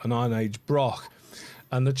an Iron Age broch,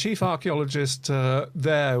 and the chief archaeologist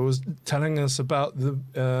there was telling us about they'd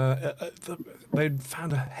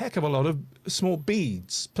found a heck of a lot of small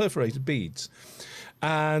beads, perforated beads.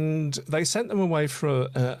 And they sent them away for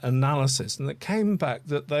analysis, and it came back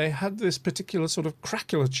that they had this particular sort of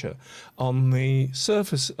crackulature on the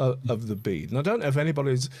surface of the bead. And I don't know if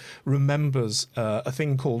anybody remembers a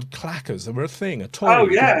thing called clackers. They were a thing, a toy. Oh,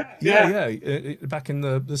 yeah. Back in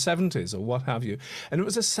the 70s or what have you. And it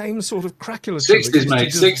was the same sort of crackulature. 60s, mate,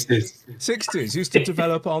 60s. 60s used to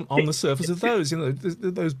develop on the surface of those.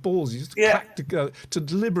 Those balls used to crack together to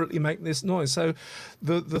deliberately make this noise. So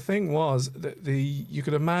the thing was that you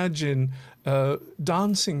could imagine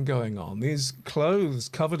dancing going on, these clothes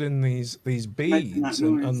covered in these beads,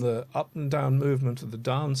 and the up and down movement of the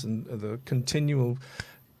dance and the continual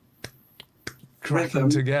cracking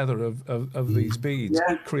together of these beads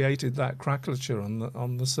created that crackulature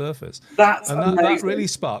on the surface. That really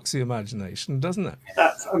sparks the imagination, doesn't it?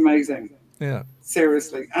 That's amazing. Yeah.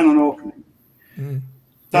 Seriously. And on Orkney.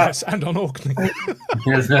 Yes, and on Orkney.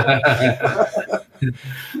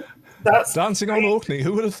 That's dancing on Orkney.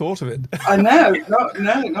 Who would have thought of it? I know, not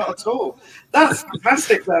at all. That's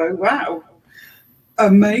fantastic, though. Wow,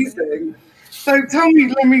 amazing. So tell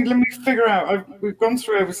me, let me figure out. We've gone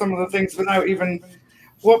through over some of the things without even.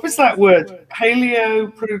 What was that word?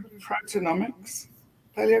 Paleoproteomics.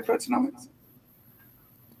 Paleoproteomics.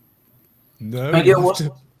 No.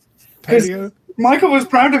 Paleo. Michael was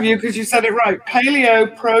proud of you because you said it right.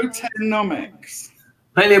 Paleoproteomics.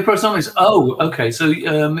 Paleoproteomics. Oh, okay. So,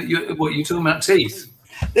 you're talking about teeth?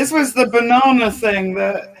 This was the banana thing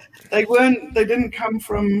that they didn't come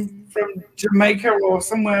from Jamaica or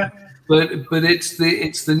somewhere. But it's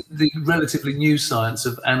the relatively new science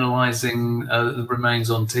of analysing the remains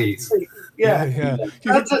on teeth. Yeah.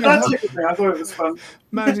 That's it. I thought it was fun.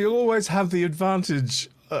 Mandi, you'll always have the advantage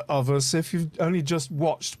of us if you've only just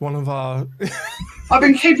watched one of our. I've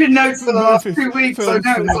been keeping notes for the last 2 weeks. I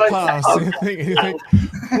know it's like. Past. You think,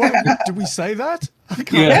 did we say that? I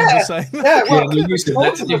can't remember saying that. Yeah, well, you said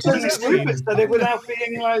that. Rupert said it without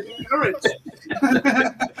being like encouraged.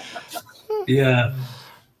 Yeah,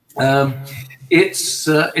 it's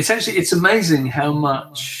amazing how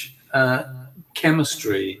much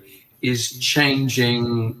chemistry is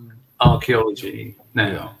changing archaeology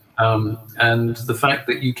now. And the fact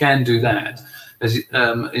that you can do that, as you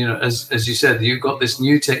said, you've got this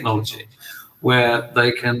new technology where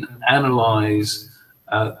they can analyze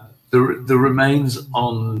the remains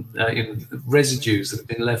on residues that have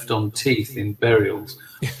been left on teeth in burials.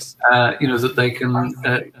 Yes. That they can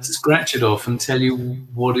scratch it off and tell you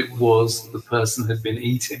what it was the person had been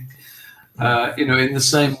eating. In the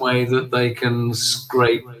same way that they can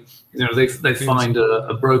scrape. They find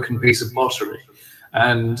a broken piece of pottery.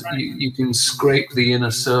 And you can scrape the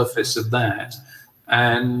inner surface of that,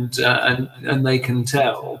 and they can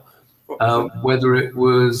tell whether it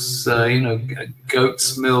was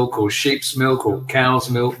goat's milk or sheep's milk or cow's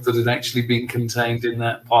milk that had actually been contained in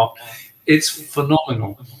that pot. It's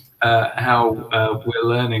phenomenal how we're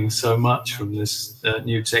learning so much from this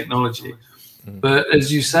new technology. But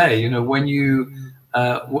as you say, when you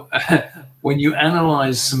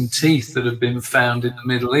analyze some teeth that have been found in the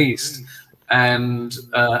Middle East. and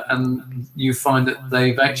you find that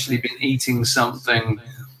they've actually been eating something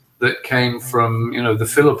that came from, you know, the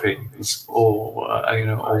Philippines or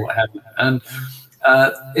or what have you, and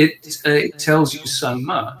it tells you so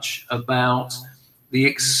much about the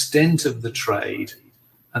extent of the trade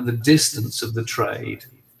and the distance of the trade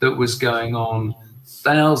that was going on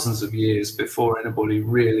thousands of years before anybody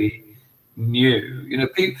really knew. You know,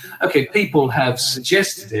 people have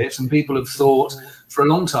suggested it, and people have thought for a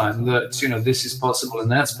long time that, you know, this is possible and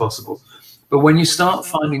that's possible. But when you start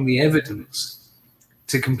finding the evidence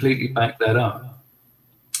to completely back that up,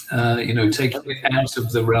 you know, taking it out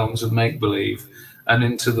of the realms of make-believe and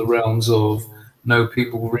into the realms of, no,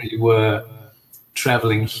 people really were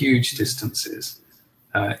traveling huge distances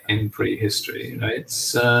in prehistory. You know,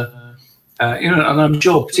 it's you know, and I'm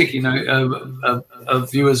sure, particularly, you know,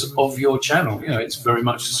 viewers of your channel, you know, it's very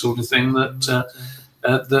much the sort of thing that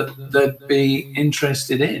that they'd be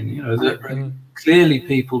interested in. You know, that clearly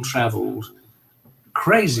people travelled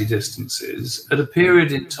crazy distances at a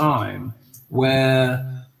period in time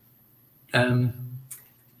where, you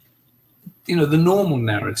know, the normal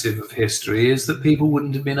narrative of history is that people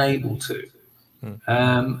wouldn't have been able to.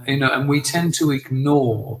 You know, and we tend to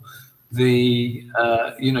ignore the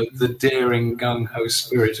you know, the daring gung-ho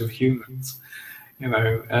spirit of humans. You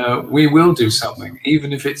know, we will do something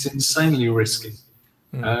even if it's insanely risky.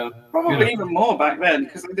 Probably, you know, even more back then,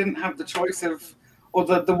 because they didn't have the choice of, or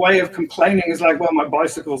the way of complaining is like, well, my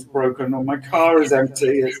bicycle's broken or my car is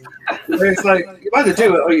empty. It's like, you either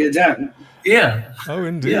do it or you don't. Yeah. Oh,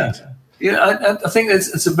 indeed. Yeah. Yeah, I think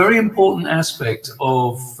it's a very important aspect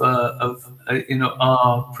of you know,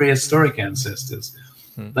 our prehistoric ancestors,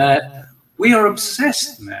 that we are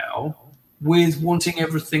obsessed now with wanting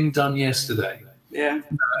everything done yesterday. Yeah.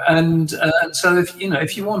 And so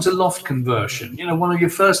if you want a loft conversion, you know, one of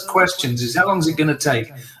your first questions is, how long is it going to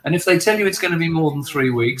take? And if they tell you it's going to be more than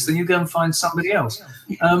 3 weeks, then you go and find somebody else.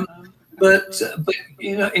 But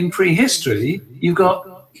you know, in prehistory, you've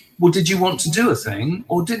got, well, did you want to do a thing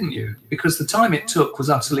or didn't you? Because the time it took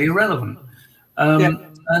was utterly irrelevant.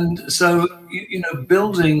 And so, you know,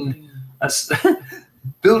 building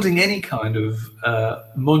any kind of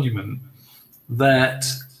monument that,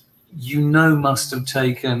 you know, must have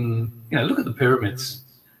taken, you know, look at the pyramids.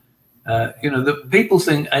 You know, the people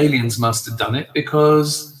think aliens must have done it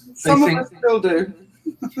because some of us still do.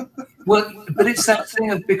 Well, but it's that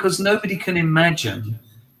thing of, because nobody can imagine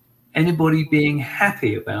anybody being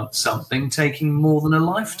happy about something taking more than a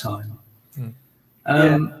lifetime.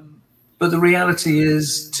 But the reality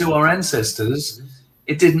is, to our ancestors,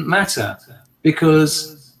 it didn't matter,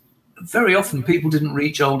 because very often people didn't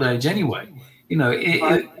reach old age anyway. You know,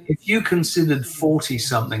 if you considered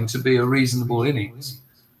 40-something to be a reasonable innings,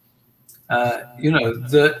 you know,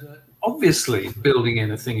 that obviously building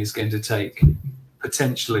anything is going to take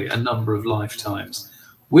potentially a number of lifetimes.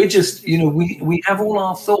 We're just, you know, we have all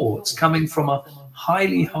our thoughts coming from a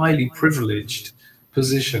highly, highly privileged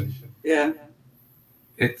position. Yeah.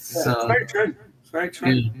 It's very true. It's very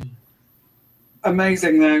true. Yeah.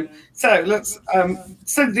 Amazing, though. So let's.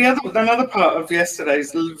 So another part of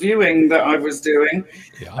yesterday's viewing that I was doing,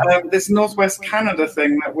 this Northwest Canada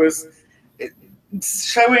thing that was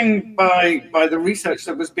showing by the research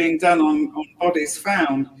that was being done on bodies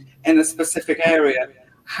found in a specific area,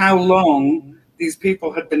 how long these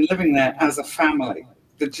people had been living there as a family.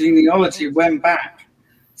 The genealogy went back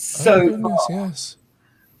so far. Yes.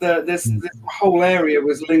 This whole area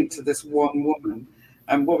was linked to this one woman.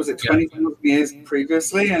 And what was it, 20,000 years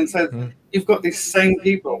previously? And so you've got these same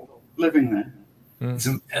people living there. It's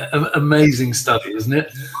an amazing study, isn't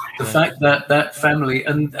it? The fact that that family,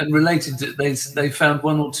 and related to, they found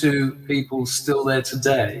 1 or 2 people still there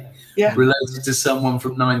today, related to someone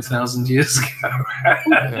from 9,000 years ago.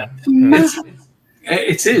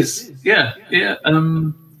 It is, yeah.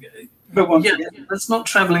 But that's not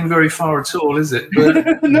travelling very far at all, is it?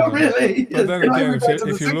 But, not really. But then again,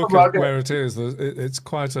 if you look at where it is, it's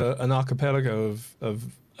quite an archipelago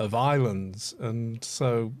of islands, and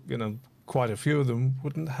so, you know, quite a few of them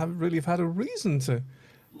wouldn't really have had a reason to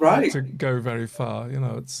go very far. You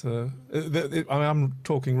know, it's I mean, I'm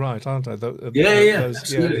talking right, aren't I?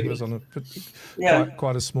 It was on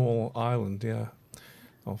quite a small island,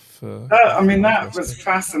 I mean, that was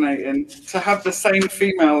fascinating to have the same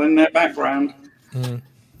female in their background.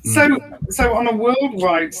 So on a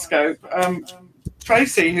worldwide scope,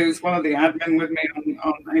 Tracy, who's one of the admin with me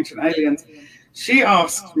on Ancient Aliens, she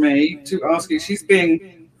asked me to ask you, she's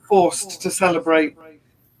being forced to celebrate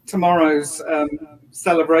tomorrow's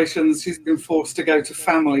celebrations. She's been forced to go to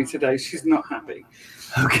family today. She's not happy.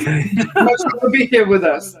 Okay. She'll be here with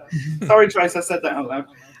us. Sorry, Trace, I said that out loud.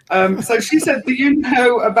 So she said, do you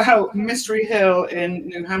know about Mystery Hill in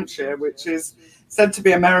New Hampshire, which is said to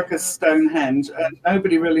be America's Stonehenge, and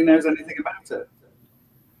nobody really knows anything about it?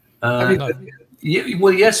 No. Yeah,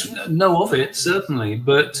 well, yes, know of it certainly,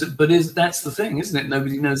 but that's the thing, isn't it?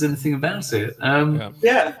 Nobody knows anything about it.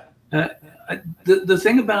 The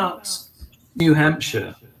thing about New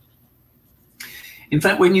Hampshire, in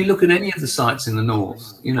fact, when you look at any of the sites in the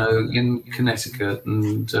north, you know, in Connecticut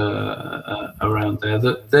and around there,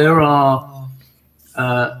 that there are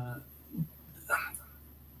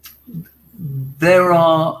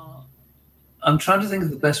I'm trying to think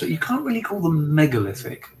of the best way. You can't really call them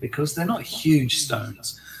megalithic because they're not huge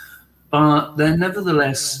stones, but they're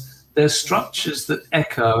nevertheless, they're structures that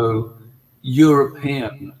echo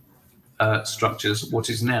European structures,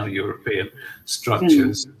 what is now European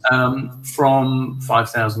structures, from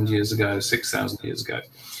 5,000 years ago, 6,000 years ago.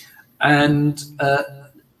 And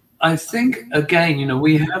I think, again, you know,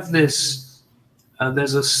 we have this,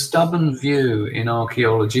 there's a stubborn view in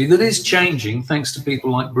archaeology that is changing, thanks to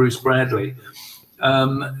people like Bruce Bradley,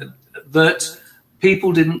 that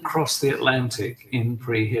people didn't cross the Atlantic in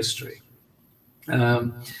prehistory.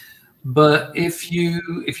 But if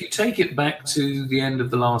you take it back to the end of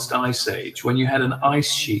the last ice age, when you had an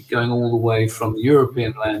ice sheet going all the way from the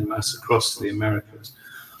European landmass across to the Americas,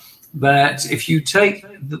 that if you take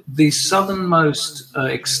the southernmost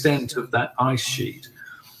extent of that ice sheet,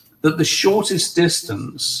 that the shortest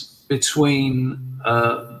distance between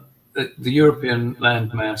the European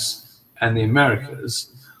landmass and the Americas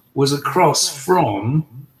was across from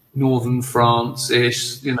northern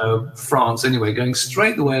France-ish, you know, France anyway, going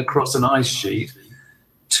straight the way across an ice sheet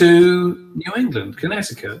to New England,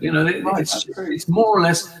 Connecticut. You know, it's more or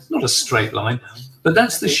less not a straight line, but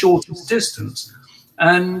that's the shortest distance.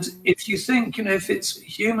 And if you think, you know, if it's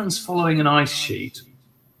humans following an ice sheet,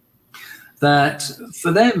 that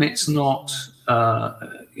for them it's not,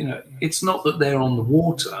 you know, it's not that they're on the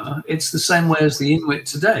water. It's the same way as the Inuit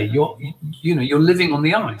today. You're living on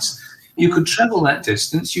the ice. You could travel that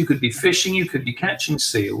distance. You could be fishing. You could be catching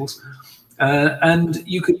seals, and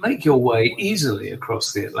you could make your way easily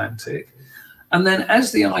across the Atlantic. And then,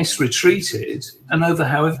 as the ice retreated, and over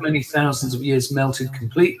however many thousands of years melted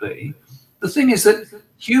completely, the thing is that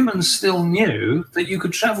humans still knew that you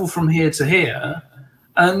could travel from here to here.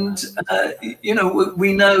 And, you know,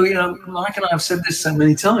 we know, you know, Mike and I have said this so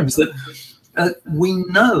many times, that we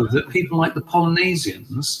know that people like the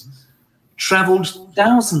Polynesians traveled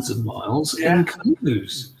thousands of miles in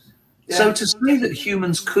canoes. So to say that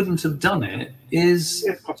humans couldn't have done it is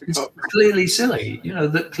clearly silly, you know,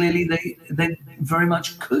 that clearly they very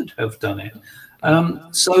much could have done it.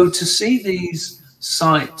 So to see these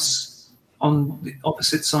sites on the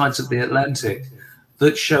opposite sides of the Atlantic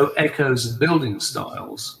that show echoes of building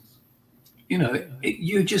styles, you know,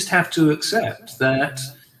 you just have to accept that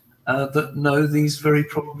that no, these very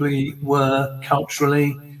probably were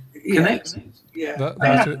culturally connected.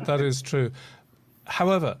 That is true.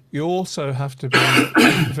 However, you also have to be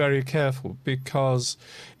very careful, because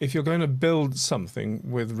if you're going to build something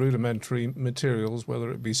with rudimentary materials,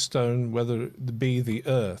 whether it be stone, whether it be the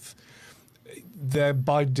earth, they're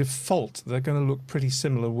by default, they're going to look pretty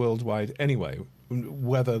similar worldwide anyway,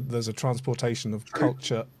 whether there's a transportation of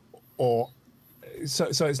culture or...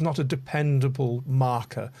 So it's not a dependable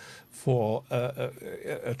marker for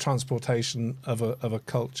a transportation of a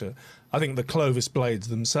culture. I think the Clovis blades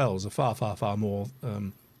themselves are far more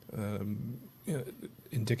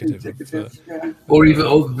indicative of... Or even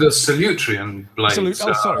the Solutrean blades.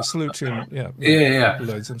 Solutrean,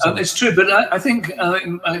 blades themselves. It's true, but I think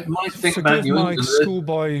I might think about New England.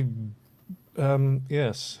 Schoolboy,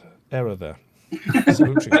 error there.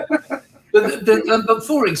 Solutrean. But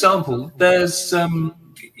for example, there's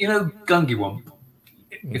you know, Gungiwamp,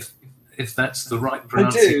 if that's the right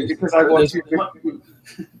pronunciation. I do, because I want to.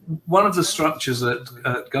 One of the structures at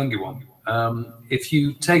Gungiwamp, if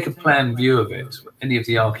you take a plan view of it, any of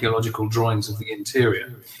the archaeological drawings of the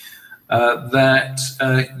interior, that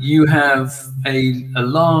you have a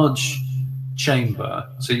large chamber.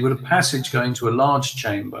 So you've got a passage going to a large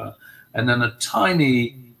chamber, and then a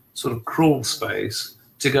tiny sort of crawl space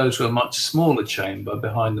to go to a much smaller chamber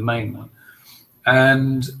behind the main one.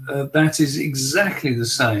 And that is exactly the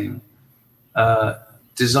same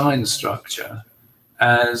design structure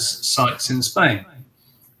as sites in Spain.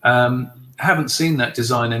 Haven't seen that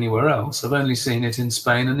design anywhere else. I've only seen it in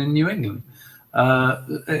Spain and in New England,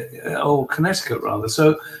 or Connecticut rather.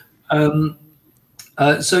 So,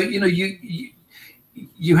 so you know,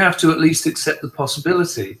 you have to at least accept the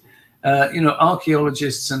possibility. You know,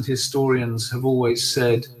 archaeologists and historians have always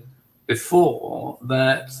said before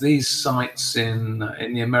that these sites in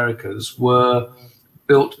the Americas were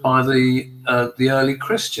built by the early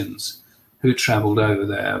Christians who travelled over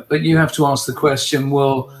there. But you have to ask the question,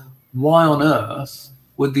 well, why on earth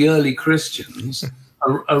would the early Christians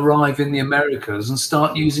arrive in the Americas and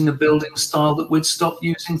start using a building style that we'd stopped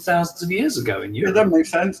using thousands of years ago in Europe? It doesn't make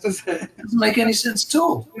sense, does it? It doesn't make any sense at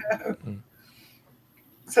all. Yeah.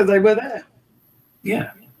 So they were there.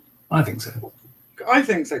 Yeah, I think so. I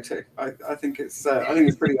think so too. I think it's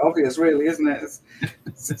pretty obvious, really, isn't it?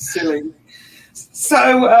 It's silly.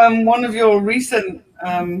 So one of your recent,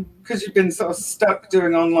 because you've been sort of stuck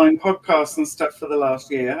doing online podcasts and stuff for the last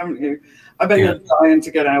year, haven't you? I bet you're dying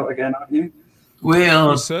to get out again, aren't you? We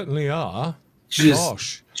certainly are.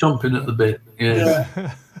 Just chomping at the bit.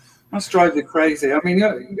 Yeah. Must drive you crazy. I mean,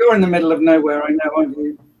 you're in the middle of nowhere, I know, aren't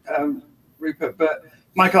you, Rupert? But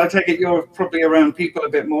Michael, I take it you're probably around people a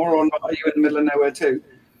bit more, or not? Are you in the middle of nowhere too?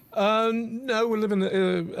 No, we live in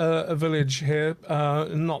a village here.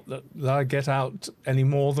 Not that I get out any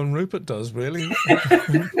more than Rupert does, really,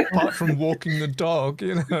 apart from walking the dog,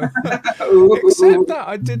 you know. Except that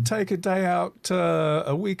I did take a day out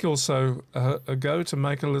a week or so ago to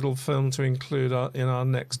make a little film to include in our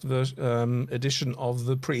next edition of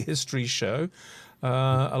the Prehistory show.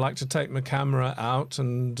 I like to take my camera out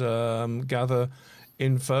and gather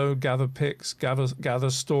info, gather pics, gather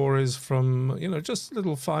stories from, you know, just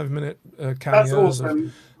little 5-minute cameos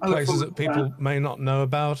of places that people may not know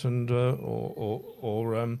about, and or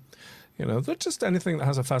you know, just anything that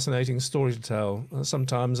has a fascinating story to tell.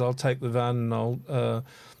 Sometimes I'll take the van and I'll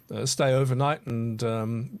stay overnight, and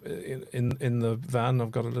in the van I've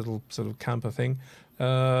got a little sort of camper thing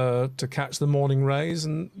to catch the morning rays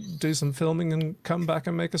and do some filming and come back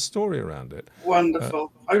and make a story around it.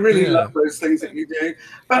 Wonderful. I really love those things that you do.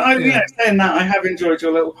 But you know, saying that, I have enjoyed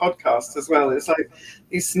your little podcast as well. It's like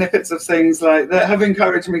these snippets of things like that have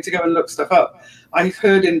encouraged me to go and look stuff up. I've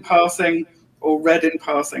heard in passing or read in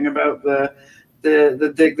passing about the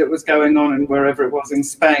dig that was going on in wherever it was in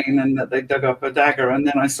Spain, and that they dug up a dagger. And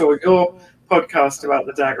then I saw your podcast about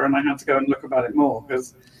the dagger, and I had to go and look about it more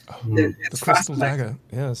because it's the crystal dagger.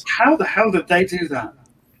 Yes. How the hell did they do that?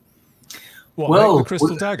 What, make the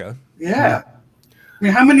crystal dagger? Yeah. I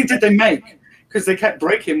mean, how many did they make? Because they kept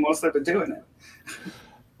breaking whilst they were doing it.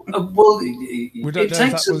 Well, it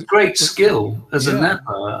takes a great skill as a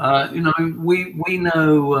napper. You know, we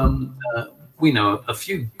know a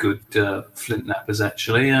few good flint nappers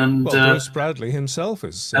actually, and Bruce Bradley himself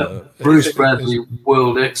is Bruce Bradley,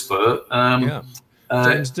 world expert.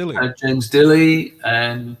 James Dilley,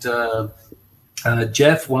 and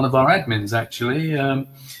Jeff, one of our admins actually.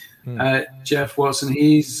 Jeff Watson,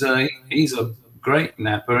 he's a great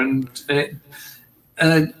napper, and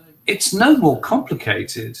it's no more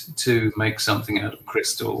complicated to make something out of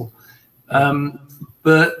crystal,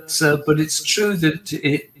 but it's true that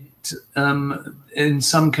in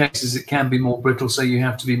some cases it can be more brittle, so you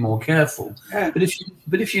have to be more careful. But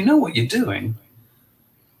if you know what you're doing,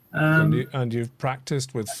 and you've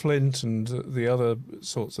practiced with flint and the other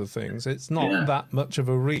sorts of things, it's not that much of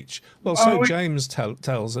a reach. Well, so James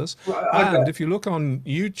tells us. And if you look on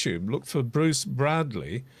YouTube, look for Bruce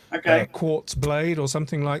Bradley, quartz blade or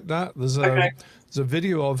something like that. There's a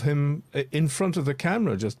video of him in front of the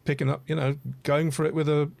camera, just picking up, you know, going for it with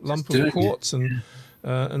a lump of quartz and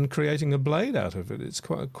creating a blade out of it. It's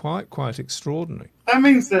quite extraordinary. That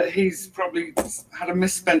means that he's probably had a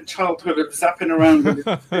misspent childhood of zapping around with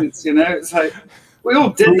his flints, you know. It's like we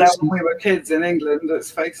all did that when we were kids in England, let's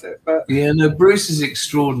face it. But Bruce is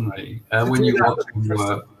extraordinary when you watch him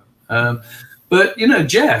work. But you know,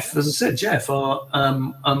 Jeff, as I said, Jeff, our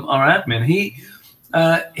admin, he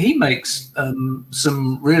makes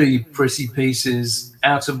some really pretty pieces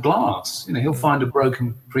out of glass. You know, he'll find a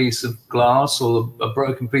broken piece of glass or a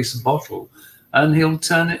broken piece of bottle, and he'll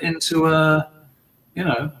turn it into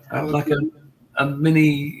like a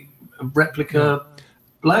mini replica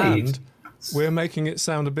blade. And we're making it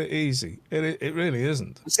sound a bit easy. It really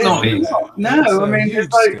isn't. It's not easy. No, I mean,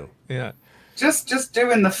 it's like skill. just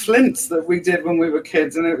doing the flints that we did when we were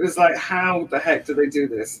kids, and it was like, how the heck do they do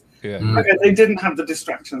this? Okay, they didn't have the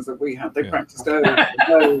distractions that we had. They practiced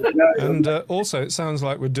And also, it sounds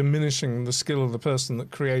like we're diminishing the skill of the person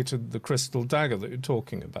that created the crystal dagger that you're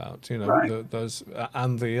talking about. You know, those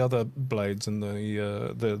and the other blades and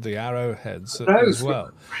the arrowheads as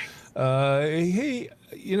well.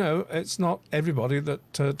 You know, it's not everybody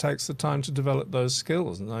that takes the time to develop those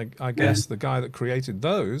skills, and I guess the guy that created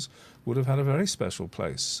those would have had a very special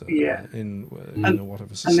place in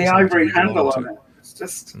whatever society. And the ivory handle on it. It's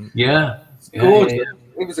just gorgeous.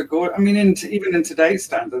 it was a gorgeous. I mean, even in today's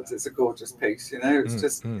standards, it's a gorgeous piece. You know, it's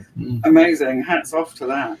just amazing. Hats off to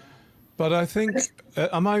that. But I think,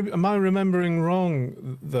 am I remembering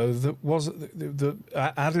wrong though? That was the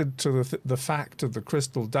added to the fact of the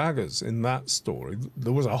crystal daggers in that story.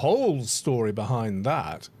 There was a whole story behind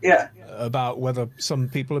that. Yeah. About whether some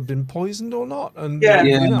people had been poisoned or not, and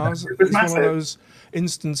it was one of those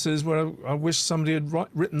instances where I wish somebody had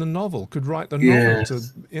written the novel, could write the novel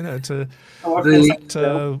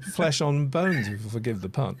to flesh on bones, if you forgive the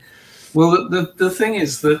pun. Well, the thing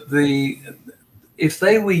is that if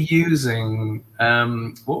they were using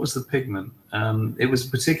what was the pigment? It was a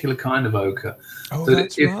particular kind of ochre. Oh,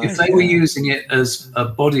 If they were using it as a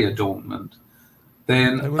body adornment,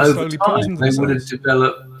 then over time they would have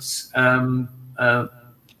developed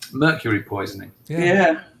mercury poisoning.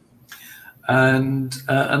 Yeah. And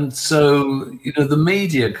so, the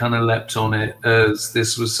media kind of leapt on it as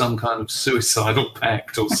this was some kind of suicidal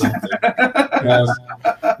pact or something.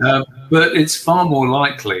 But it's far more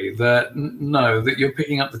likely that that you're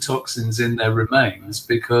picking up the toxins in their remains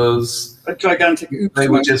because a gigantic they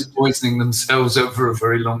were just poisoning themselves over a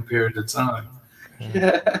very long period of time.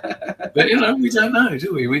 Yeah. But we don't know,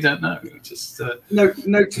 do we? We don't know. Just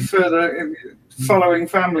note to further following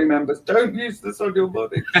family members: don't use this on your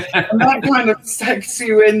body. And that kind of segments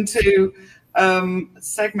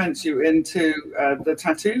you into the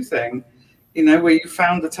tattoo thing. Where you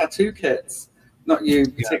found the tattoo kits. Not you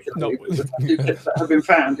particularly, but the tattoo kits that have been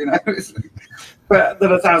found. But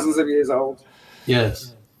that are thousands of years old.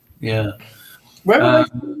 Yes. Yeah. Where were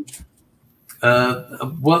they?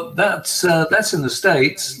 Well, that's in the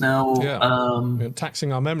States now. We're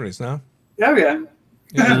taxing our memories now. Oh yeah.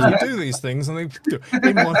 You do these things, and they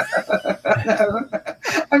in one.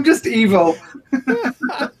 I'm just evil.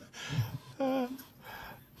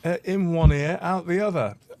 In one ear, out the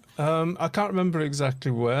other. I can't remember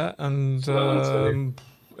exactly where, and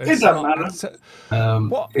it doesn't matter.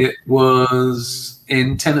 What? It was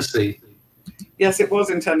in Tennessee. Yes, it was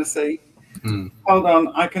in Tennessee. Hold on,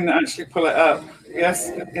 I can actually pull it up. Yes,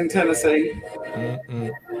 in Tennessee.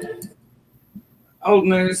 Old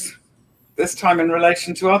news, this time in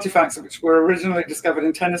relation to artifacts which were originally discovered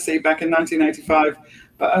in Tennessee back in 1985,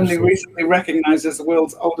 but only recently recognized as the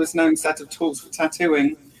world's oldest known set of tools for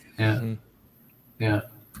tattooing. Yeah.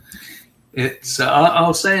 It's.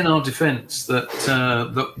 I'll say in our defence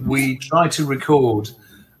that we try to record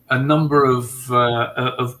a number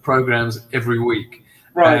of programs every week,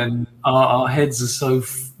 and our heads are so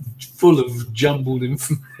full of jumbled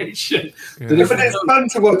information. But it's fun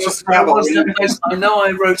to watch us scrabble. I know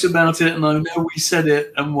I wrote about it, and I know we said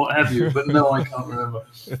it, and what have you, but no, I can't remember.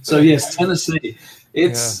 So yes, Tennessee.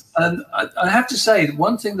 It's, and I have to say,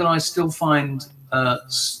 one thing that I still find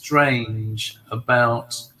strange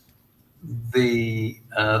about the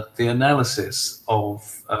analysis of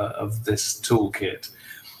this toolkit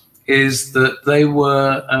is that they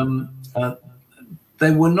were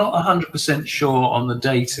not 100% sure on the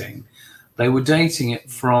dating. They were dating it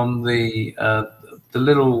from the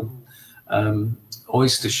little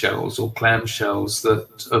oyster shells or clam shells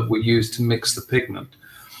that were used to mix the pigment.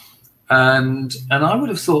 And I would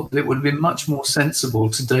have thought that it would have been much more sensible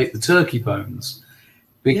to date the turkey bones,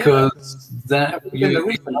 because I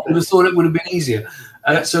would have thought it would have been easier.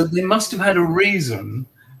 So they must have had a reason.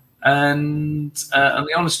 And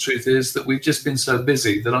the honest truth is that we've just been so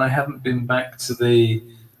busy that I haven't been back to the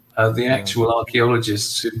actual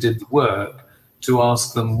archaeologists who did the work to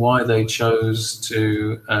ask them why they chose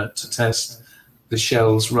to test the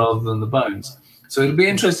shells rather than the bones. So it'll be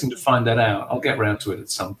interesting to find that out. I'll get around to it at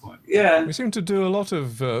some point. Yeah, we seem to do a lot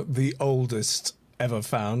of the oldest ever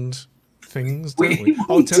found things, don't we?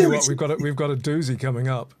 I'll tell you what, we've got a doozy coming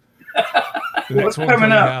up. The next one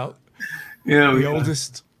coming out. Yeah, the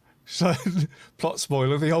oldest. Plot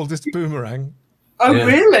spoiler: the oldest boomerang. Oh,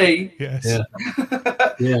 really? Yes.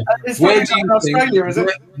 Yeah. Where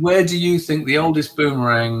do you think the oldest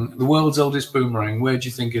boomerang, the world's oldest boomerang? Where do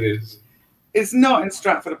you think it is? It's not in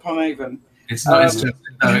Stratford-upon-Avon. It's not in Stratford.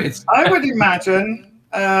 No, it's. I would imagine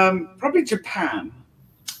probably Japan.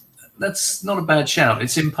 That's not a bad shout.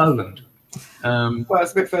 It's in Poland. Well,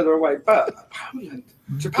 it's a bit further away, but Poland.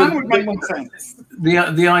 Japan would make more sense. The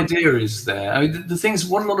idea is there. I mean, the things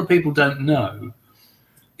what a lot of people don't know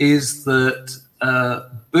is that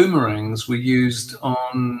boomerangs were used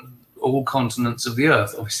on all continents of the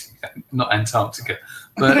Earth. Obviously, not Antarctica,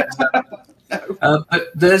 but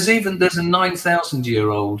but there's a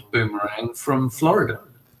 9,000-year-old boomerang from Florida.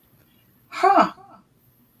 Huh.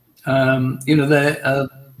 They're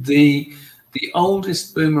the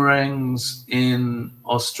oldest boomerangs in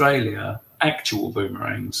Australia. Actual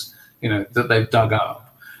boomerangs that they've dug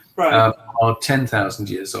up, Right. are 10,000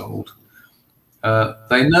 years old.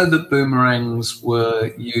 They know that boomerangs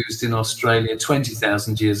were used in Australia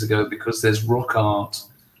 20,000 years ago because there's rock art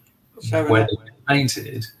where they've been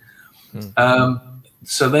painted.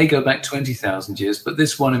 So they go back 20,000 years, but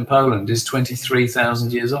this one in Poland is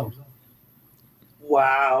 23,000 years old.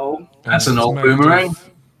 Wow. That's an old boomerang.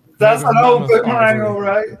 That's an old boomerang, all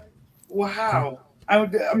right. Wow. I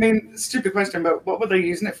mean, stupid question, but what were they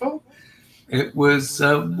using it for? It was,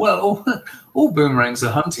 all boomerangs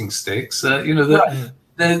are hunting sticks.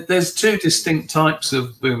 There's two distinct types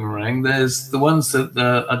of boomerang. There's the ones that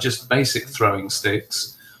are just basic throwing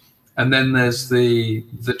sticks. And then there's the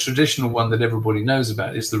traditional one that everybody knows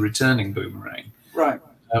about is the returning boomerang. Right.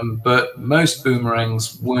 But most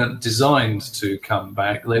boomerangs weren't designed to come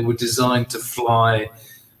back. They were designed to fly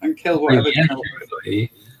and kill whatever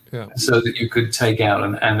accurately, so that you could take out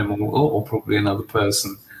an animal or probably another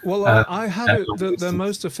person. Well, I have it that they're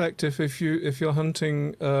most effective if you're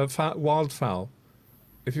hunting wildfowl.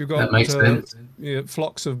 If you've got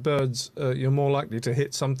flocks of birds, you're more likely to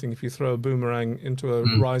hit something if you throw a boomerang into a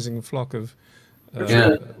rising flock of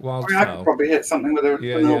wildfowl. I could probably hit something with a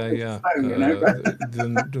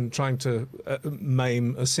stone, than trying to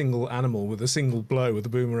maim a single animal with a single blow with a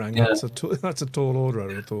boomerang. Yeah. That's a tall order, I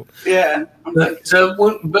would have thought. Yeah. But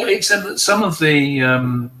except that some of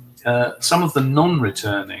the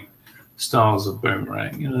non-returning styles of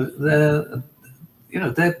boomerang, they're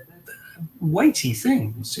weighty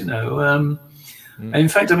things, In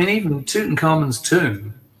fact, I mean, even Tutankhamun's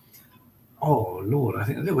tomb. Oh Lord, I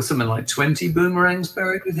think there was something like 20 boomerangs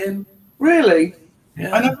buried with him. Really?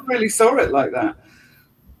 Yeah. I never really saw it like that.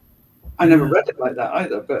 I never read it like that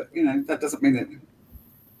either. But that doesn't mean it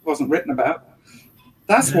wasn't written about.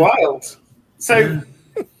 That's wild. So.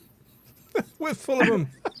 We're full of them.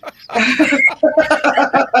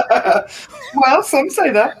 Well, some say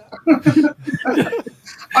that.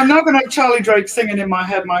 I'm now going to have Charlie Drake singing in my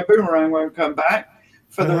head, "My Boomerang Won't Come Back,"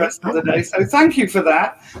 for the rest of the day. So thank you for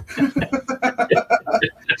that.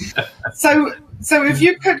 So if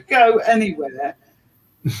you could go anywhere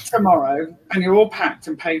tomorrow and you're all packed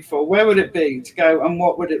and paid for, where would it be to go, and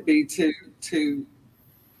what would it be to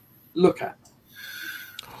look at?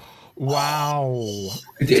 Wow.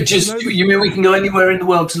 You mean we can go anywhere in the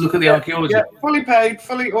world to look at the archaeology? Yeah, fully paid,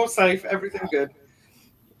 fully all safe, everything good.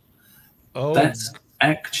 Oh, that's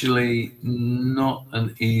actually not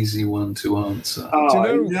an easy one to answer.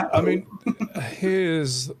 I mean,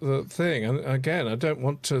 here's the thing, and again, I don't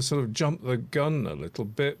want to sort of jump the gun a little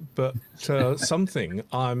bit, but something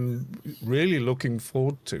I'm really looking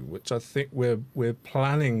forward to, which I think we're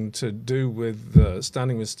planning to do with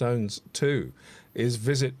Standing with Stones too, is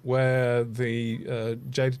visit where the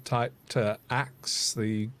jadeite axe,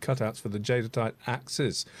 the cutouts for the jadeite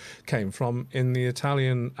axes came from in the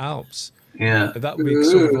Italian Alps. Yeah, that would be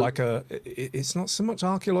sort of like it's not so much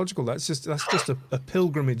archaeological. That's just a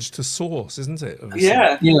pilgrimage to source, isn't it?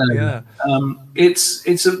 Yeah.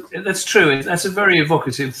 That's true. That's a very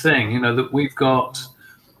evocative thing. That we've got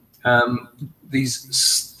these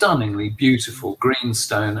stunningly beautiful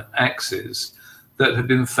greenstone axes that have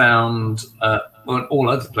been found all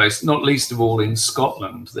over the place, not least of all in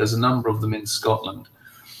Scotland. There's a number of them in Scotland.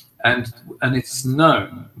 And it's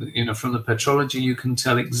known that, from the petrology, you can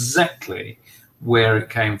tell exactly where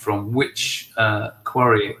it came from, which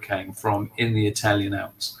quarry it came from in the Italian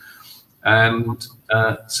Alps. And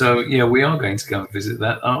we are going to go and visit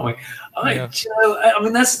that, aren't we? I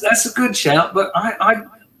mean, that's a good shout, but I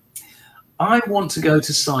want to go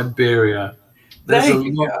to Siberia.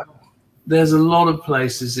 There's a lot of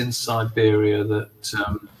places in Siberia that.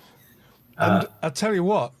 And I tell you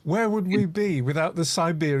what, where would we be without the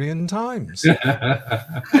Siberian Times?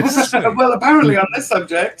 Well, apparently on this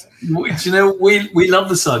subject, we love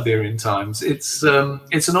the Siberian Times. It's an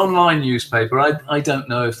online newspaper. I don't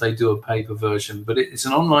know if they do a paper version, but it's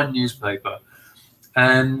an online newspaper,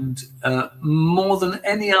 and more than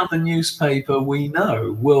any other newspaper we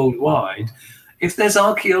know worldwide, if there's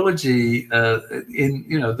archaeology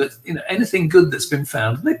anything good that's been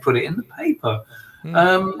found, they put it in the paper.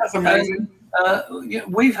 That's amazing.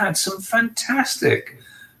 We've had some fantastic,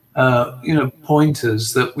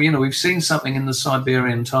 pointers that we've seen something in the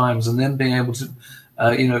Siberian Times, and then being able to,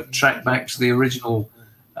 track back to the original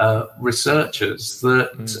researchers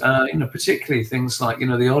that, particularly things like, the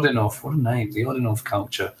Odinov, what a name, the Odinov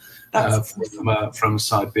culture from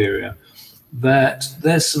Siberia. That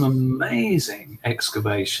there's some amazing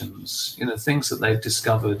excavations, things that they've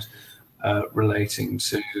discovered relating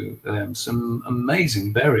to some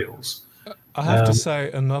amazing burials I have to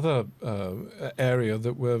say another area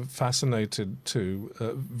that we're fascinated to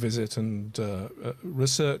visit and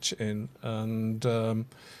research in, and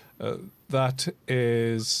that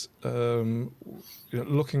is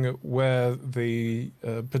looking at where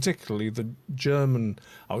particularly the German,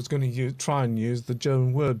 I was going to try and use the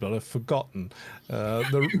German word, but I've forgotten,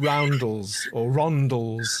 the roundels or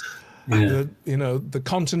rondels, the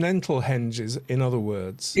continental henges, in other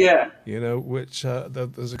words. Yeah. Which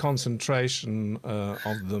there's a concentration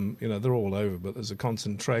of them. They're all over, but there's a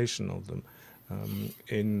concentration of them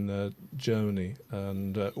in Germany,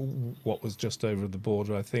 and what was just over the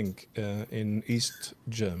border, I think, in East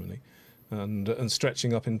Germany, and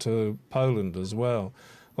stretching up into Poland as well.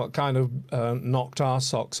 What kind of knocked our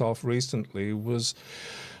socks off recently was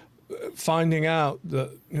finding out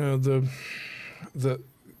that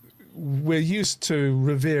we're used to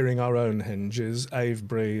revering our own henges,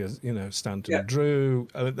 Avebury, Stanton Drew.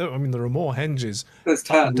 I mean, there are more henges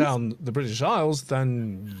up and down the British Isles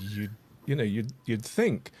than you'd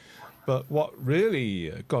think. But what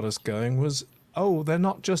really got us going was, they're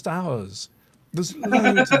not just ours. There's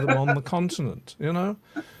loads of them on the continent,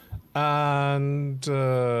 And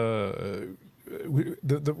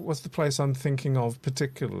what's the place I'm thinking of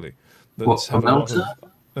particularly? Pomelta?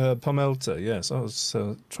 Pomelta, yes. I was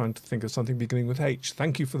trying to think of something beginning with H.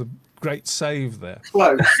 Thank you for the great save there.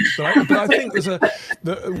 Close. But I think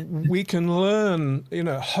we can learn,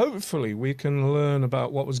 hopefully we can learn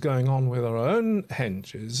about what was going on with our own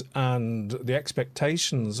henges and the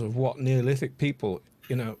expectations of what Neolithic people,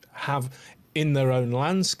 have in their own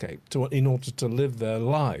landscape in order to live their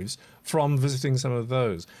lives from visiting some of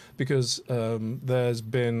those, because there's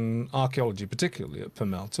been archaeology, particularly at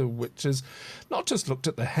Pomelta, which has not just looked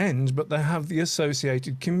at the henge, but they have the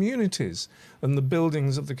associated communities and the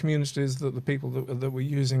buildings of the communities that the people that were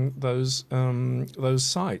using those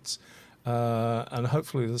sites, and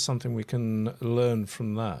hopefully there's something we can learn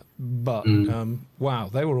from that. But wow,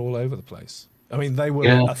 they were all over the place. I mean, they were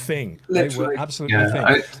a thing. Literally. They were absolutely a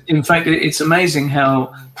thing. In fact, it's amazing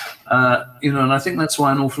how, and I think that's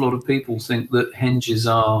why an awful lot of people think that henges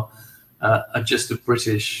are just a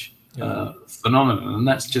British phenomenon, and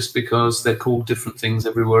that's just because they're called different things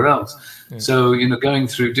everywhere else. Yeah. So, going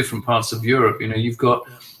through different parts of Europe, you've got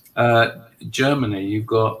Germany, you've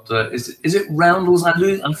got, is it roundels?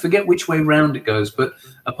 I forget which way round it goes, but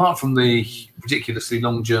apart from the ridiculously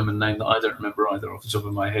long German name that I don't remember either off the top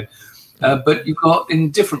of my head, but you've got,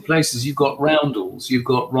 in different places, you've got roundels, you've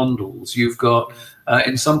got rondels, you've got,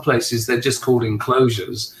 in some places, they're just called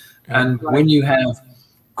enclosures. And when you have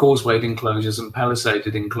causewayed enclosures and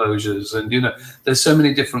palisaded enclosures, and, there's so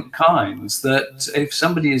many different kinds that if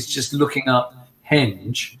somebody is just looking up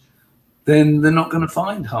henge, then they're not going to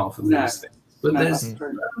find half of these things. But there's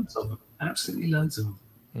loads of them, absolutely loads of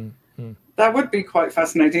them. That would be quite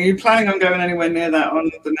fascinating. Are you planning on going anywhere near that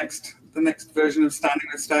on the next version of Standing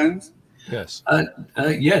with Stones? Yes.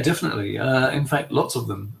 Yeah, definitely. In fact, lots of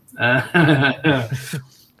them.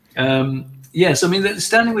 Yes, I mean, the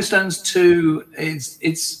Standing with Stones 2,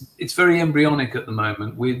 it's very embryonic at the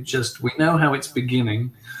moment. We know how it's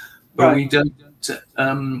beginning, but we don't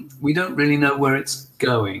really know where it's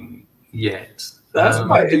going yet. That's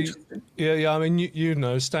quite interesting. Yeah. I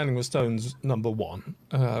mean, Standing with Stones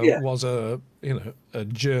 #1 was a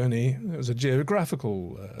journey. It was a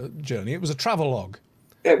geographical journey. It was a travelogue.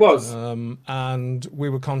 It was. And we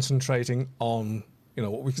were concentrating on,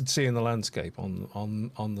 what we could see in the landscape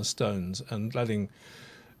on the stones, and letting,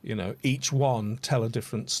 each one tell a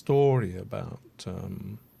different story about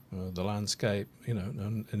the landscape,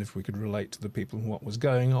 and if we could relate to the people and what was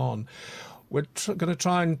going on. We're going to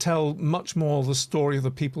try and tell much more the story of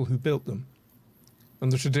the people who built them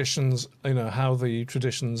and the traditions, how the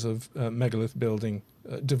traditions of megalith building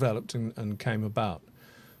developed and came about.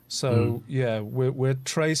 So we're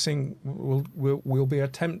tracing. We'll be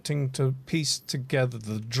attempting to piece together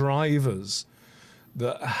the drivers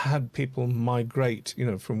that had people migrate,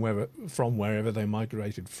 from wherever they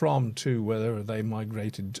migrated from to wherever they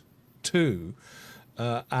migrated to,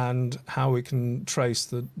 and how we can trace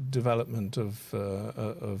the development of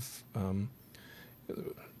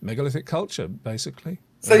megalithic culture, basically.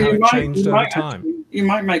 So you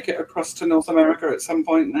might make it across to North America at some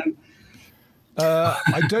point, then.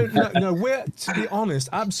 I don't know. No, to be honest,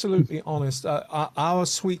 absolutely honest, our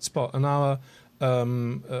sweet spot and our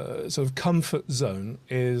sort of comfort zone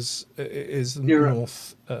is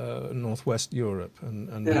northwest Europe,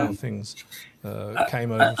 and how things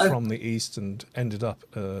came over from the east and ended up,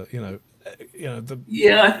 I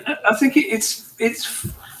think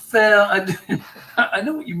it's fair. I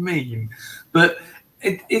know what you mean, but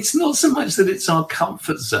it's not so much that it's our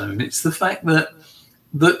comfort zone. It's the fact that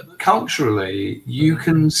culturally you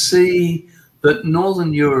can see that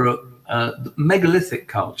Northern Europe, megalithic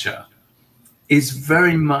culture, is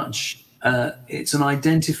very much it's an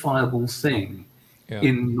identifiable thing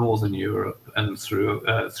in Northern Europe and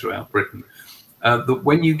throughout Britain. That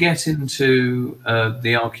when you get into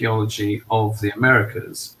the archaeology of the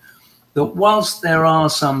Americas, that whilst there are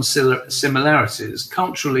some similarities,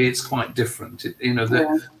 culturally it's quite different.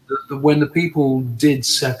 When the people did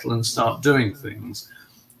settle and start doing things,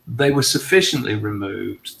 they were sufficiently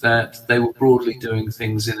removed that they were broadly doing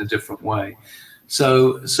things in a different way.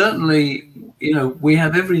 So certainly, we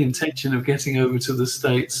have every intention of getting over to the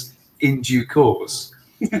States in due course,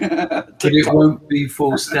 but it won't be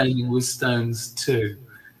for Standing with Stones too.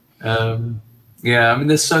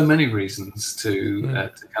 There's so many reasons to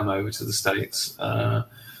come over to the States. I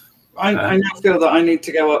now feel that I need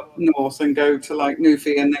to go up north and go to like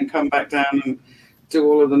Newfie and then come back down and do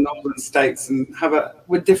all of the northern states and have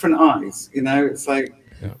with different eyes. It's like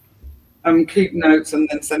keep notes and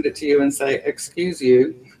then send it to you and say, excuse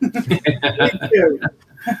you. Thank you.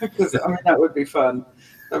 Because that would be fun.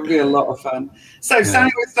 That would be a lot of fun. So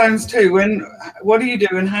Standing with Stones too, what do you do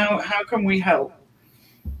and how can we help?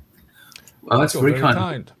 Well, that's very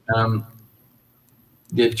kind. Do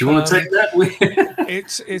you want to take that?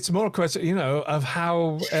 It's more a question, of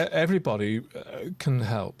how everybody can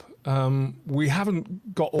help. We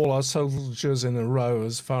haven't got all our soldiers in a row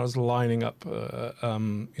as far as lining up,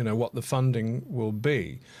 what the funding will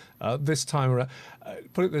be. This time around,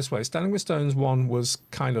 put it this way, Standing with Stones 1 was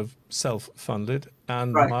kind of self-funded,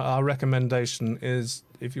 and our recommendation is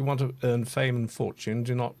if you want to earn fame and fortune,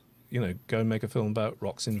 do not, go and make a film about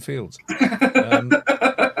rocks in fields.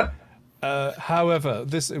 However,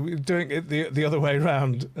 we're doing it the other way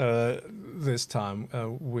around this time.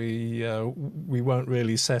 We won't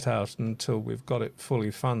really set out until we've got it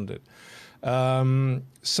fully funded.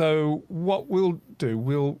 So what we'll do,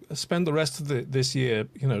 we'll spend the rest of this year,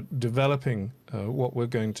 developing what we're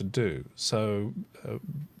going to do. So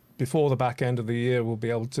before the back end of the year, we'll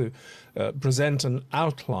be able to present an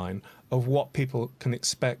outline of what people can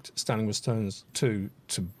expect Standing with Stones 2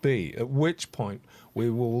 to be, at which point we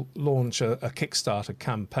will launch a Kickstarter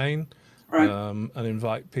campaign and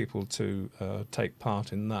invite people to take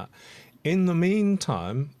part in that. In the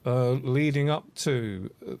meantime, leading up to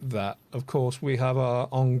that, of course, we have our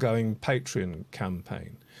ongoing Patreon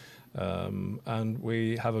campaign. And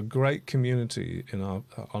we have a great community on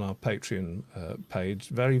our Patreon page,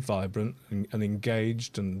 very vibrant and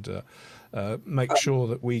engaged, and make sure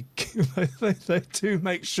that they do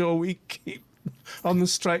make sure we keep on the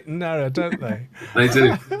straight and narrow, don't they? They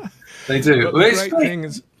do. They do. But the great thing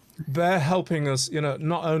is they're helping us,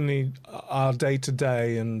 not only our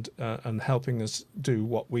day-to-day and helping us do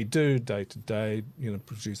what we do day-to-day,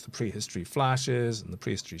 produce the Prehistory Flashes and the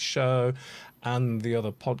Prehistory Show and the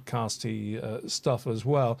other podcasty stuff as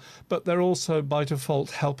well, but they're also by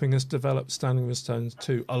default helping us develop Standing with Stones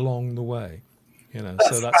 2 along the way. So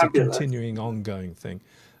that's fabulous. A continuing, ongoing thing.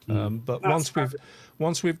 But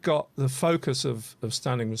once we've got the focus of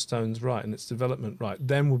Standing with Stones right and its development right,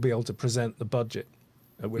 then we'll be able to present the budget.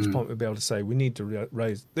 At which point we'll be able to say we need to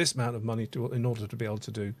raise this amount of money in order to be able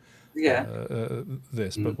to do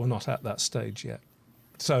this, but we're not at that stage yet.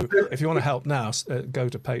 So if you want to help now, go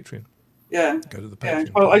to Patreon. Yeah. Go to the Patreon.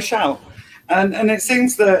 Yeah. Well, I shall. And it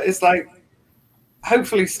seems that it's like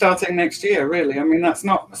hopefully starting next year, really. That's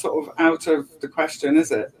not sort of out of the question,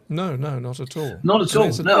 is it? No, not at all. Not at all.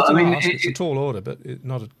 It's a tall order, but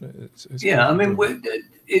not.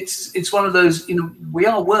 It's one of those. We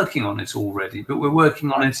are working on it already, but we're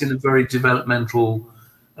working on it in a very developmental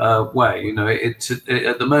way.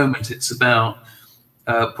 At the moment, it's about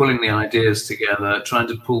pulling the ideas together, trying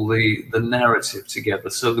to pull the narrative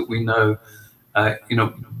together, so that we know,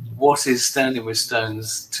 what is Standing with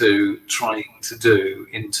Stones 2 trying to do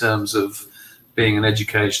in terms of being an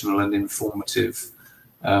educational and informative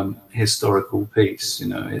historical piece.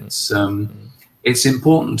 It's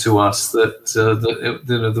important to us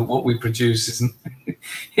that what we produce isn't.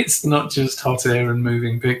 It's not just hot air and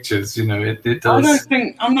moving pictures. It does.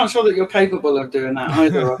 I'm not sure that you're capable of doing that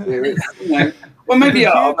either of you. Well, maybe you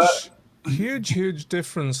are, but. Huge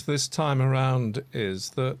difference this time around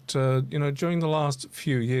is that during the last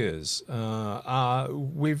few years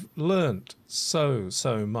we've learnt so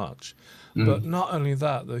much, but not only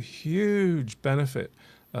that, the huge benefit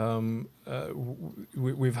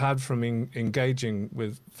we've had from engaging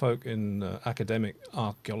with folk in academic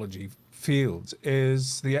archaeology fields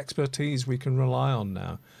is the expertise we can rely on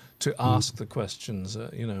now to ask the questions,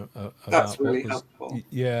 you know, That's about really what was, helpful.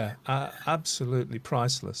 yeah, absolutely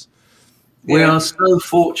priceless. We are so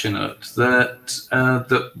fortunate that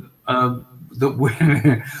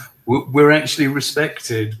that we're actually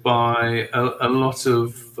respected by a lot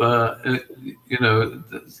of you know,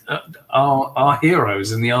 our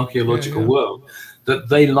heroes in the archaeological world, that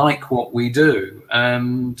they like what we do,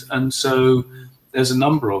 and so there's a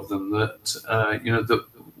number of them that you know, that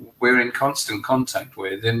we're in constant contact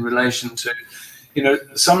with in relation to, you know,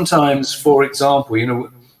 sometimes, for example, you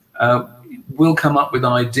know, we'll come up with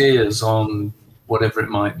ideas on whatever it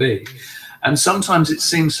might be, and sometimes it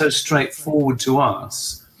seems so straightforward to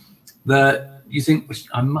us that you think,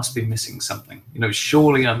 I must be missing something, you know,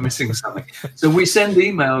 surely I'm missing something. So we send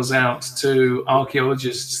emails out to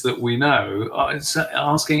archaeologists that we know,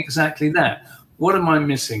 asking exactly that. What am I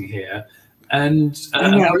missing here? And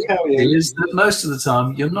the reality is that most of the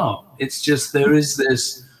time you're not. It's just there is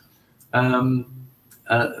this,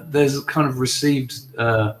 there's a kind of received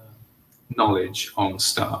knowledge on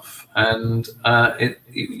stuff, and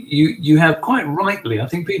you have, quite rightly, I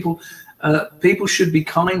think people should be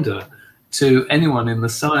kinder to anyone in the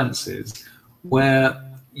sciences, where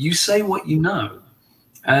you say what you know,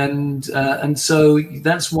 and so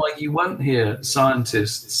that's why you won't hear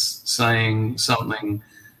scientists saying something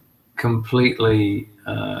completely,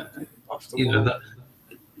 you know, that,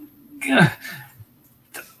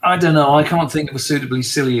 I don't know, I can't think of a suitably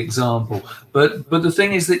silly example, but the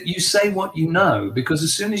thing is that you say what you know, because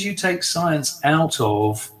as soon as you take science out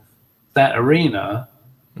of that arena,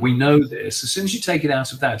 we know this, as soon as you take it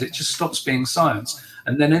out of that, it just stops being science,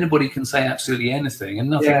 and then anybody can say absolutely anything, and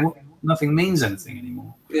nothing means anything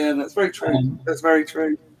anymore. Yeah, that's very true. That's very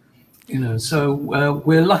true. You know, so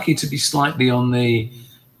we're lucky to be slightly on the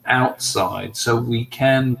outside, so we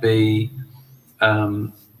can be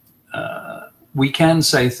we can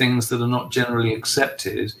say things that are not generally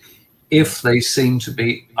accepted if they seem to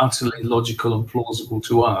be utterly logical and plausible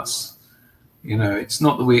to us. You know, it's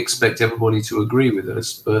not that we expect everybody to agree with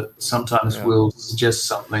us, but sometimes we'll suggest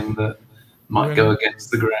something that might go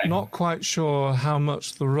against the grain. Not quite sure how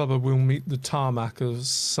much the rubber will meet the tarmac as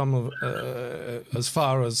some of, as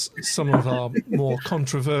far as some of our more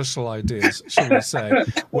controversial ideas, shall we say,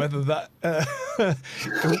 whether that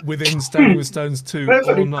within Standing with Stones 2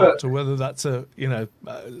 or not, or whether that's a, you know,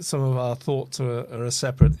 some of our thoughts are a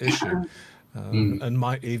separate issue. And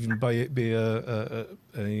might even be a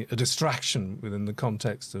distraction within the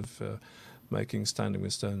context of making Standing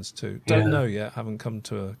with Stones 2. Don't know yet, haven't come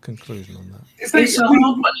to a conclusion on that. It's a hard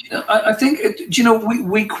one. I think, do you know,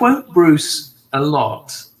 we quote Bruce a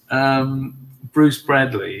lot, Bruce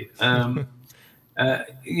Bradley.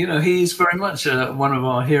 You know, he's very much one of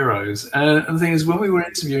our heroes. And the thing is, when we were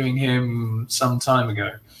interviewing him some time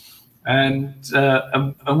ago, and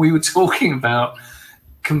we were talking about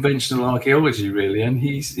conventional archaeology, really, and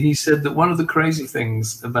he said that one of the crazy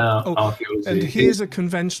things about archaeology, and he is a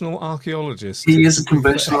conventional archaeologist. He is a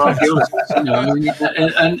conventional archaeologist, you know,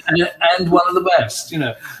 and one of the best, you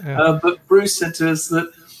know. But Bruce said to us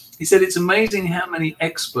that, he said, it's amazing how many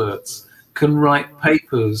experts can write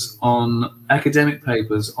papers on academic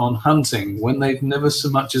papers on hunting when they've never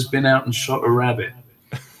so much as been out and shot a rabbit.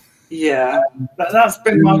 Yeah, that's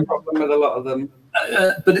been my problem with a lot of them.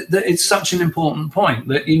 But it's such an important point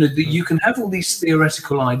that, you know, that you can have all these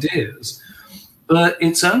theoretical ideas, but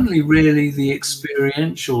it's only really the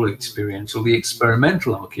experiential, the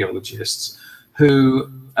experimental archaeologists who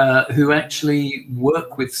actually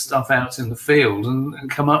work with stuff out in the field and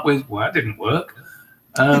come up with, well, that didn't work.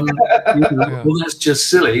 You know, well, that's just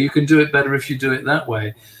silly. You can do it better if you do it that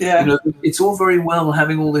way. You know, it's all very well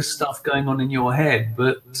having all this stuff going on in your head,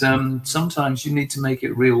 but sometimes you need to make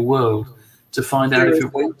it real world to find out if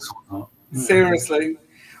it works or not. Seriously.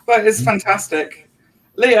 Well, it's fantastic.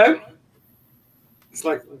 Leo, it's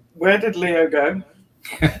like, where did Leo go?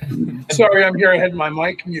 Sorry, I'm here. I had my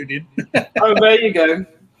mic muted. Oh, there you go.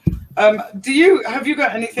 Have you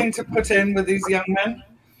got anything to put in with these young men?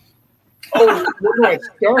 Oh, where do I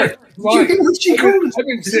start? I've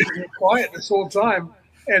been sitting here quiet this whole time,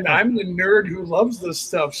 and I'm the nerd who loves this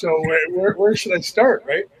stuff. So where should I start,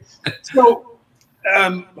 right? So,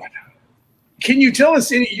 can you tell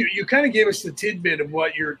us you kind of gave us the tidbit of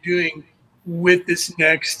what you're doing with this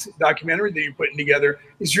next documentary that you're putting together.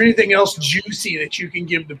 Is there anything else juicy that you can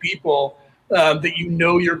give the people that you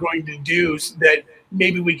know you're going to do, so that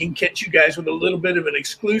maybe we can catch you guys with a little bit of an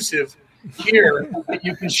exclusive here that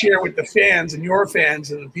you can share with the fans and your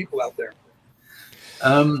fans and the people out there?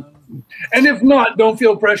 And if not, don't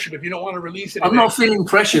feel pressured if you don't want to release it. I'm not feeling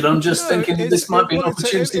pressured. I'm just thinking this might be an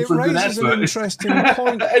opportunity for a good advert. An interesting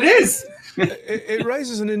point. It is. it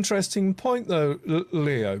raises an interesting point, though,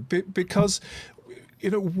 Leo, because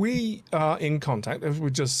we are in contact, as we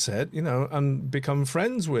just said, and become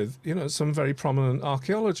friends with, some very prominent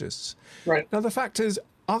archaeologists. Right. Now, the fact is,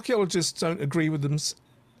 archaeologists don't agree with them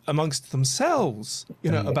amongst themselves,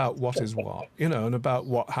 about what is what, and about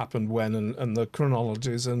what happened when, and the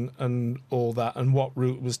chronologies and all that, and what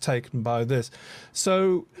route was taken by this.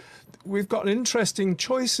 So we've got interesting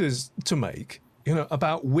choices to make,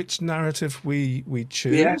 about which narrative we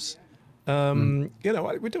choose. Yeah. We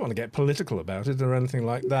don't want to get political about it or anything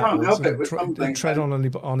like that. Can't help it with something, tread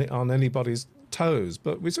on anybody's toes,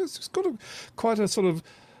 but we've just got quite a sort of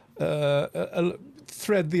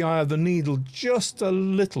thread the eye of the needle just a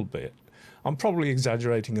little bit. I'm probably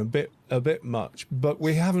exaggerating a bit much, but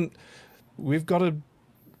we've got to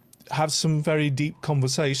have some very deep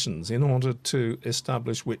conversations in order to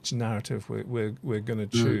establish which narrative we're going to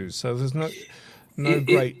choose. So there's no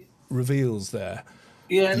great reveals there.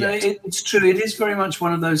 Yeah, no, it's true. It is very much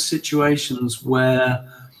one of those situations where,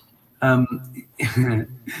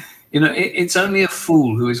 it's only a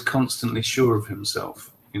fool who is constantly sure of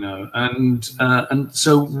himself, and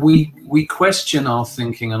so we question our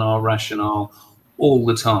thinking and our rationale all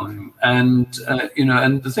the time, and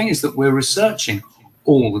and the thing is that we're researching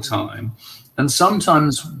all the time, and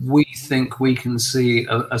sometimes we think we can see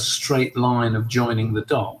a straight line of joining the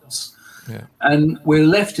dots. Yeah. And we're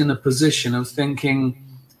left in a position of thinking,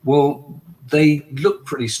 well, they look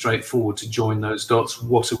pretty straightforward to join those dots.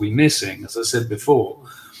 What are we missing? As I said before,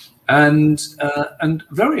 and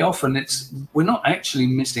very often we're not actually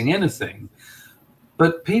missing anything,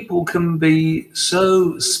 but people can be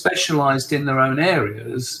so specialized in their own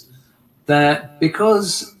areas that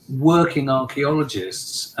because working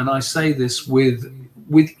archaeologists, and I say this with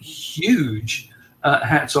huge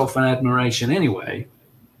hats off and admiration anyway,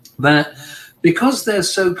 that because they're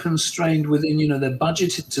so constrained within, they're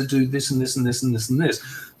budgeted to do this and this and this and this and this,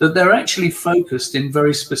 that they're actually focused in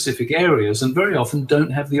very specific areas and very often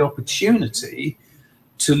don't have the opportunity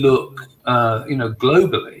to look,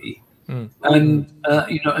 globally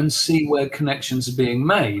and see where connections are being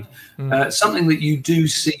made. Something that you do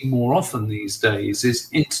see more often these days is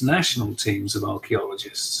international teams of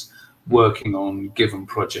archaeologists working on given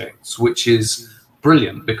projects, which is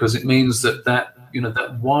brilliant because it means that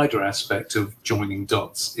wider aspect of joining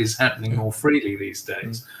dots is happening more freely these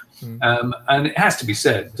days. And it has to be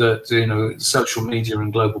said that, social media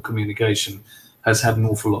and global communication has had an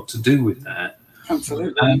awful lot to do with that.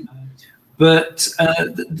 Absolutely. But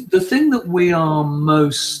the thing that we are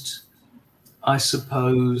most, I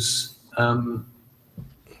suppose,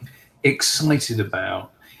 excited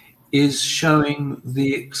about is showing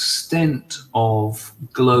the extent of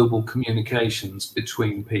global communications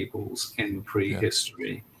between peoples in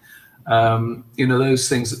prehistory. Those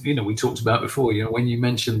things that, we talked about before, when you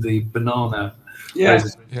mentioned the banana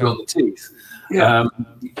on the teeth,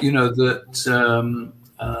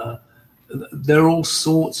 there are all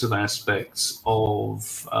sorts of aspects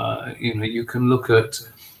of, you can look at,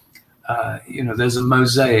 there's a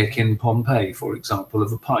mosaic in Pompeii, for example,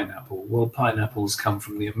 of a pineapple. Well, pineapples come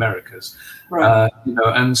from the Americas, right.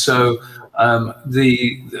 And so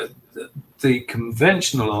the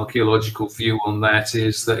conventional archaeological view on that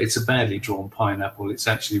is that it's a badly drawn pineapple. It's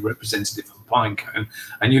actually representative of a pine cone.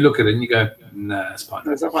 And you look at it and you go, nah, that's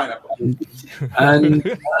pineapple. It's a pineapple.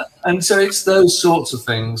 And so it's those sorts of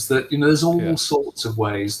things that, there's all sorts of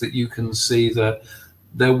ways that you can see that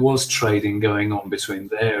there was trading going on between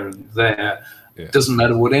there and there. Yeah. It doesn't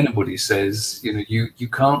matter what anybody says, you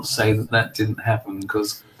can't say that didn't happen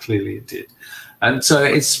because clearly it did. And so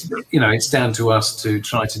it's down to us to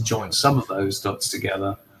try to join some of those dots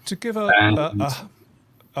together. To give a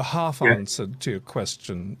half answer to your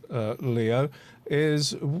question, Leo,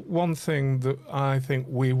 is one thing that I think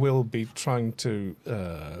we will be trying to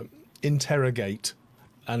interrogate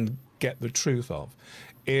and get the truth of,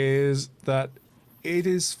 is that it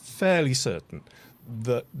is fairly certain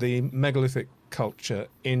that the megalithic culture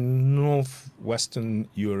in northwestern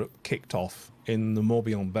Europe kicked off in the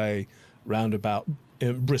Morbihan Bay roundabout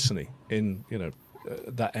Brittany in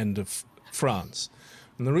that end of France.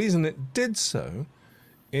 And the reason it did so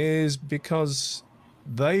is because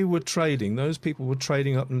those people were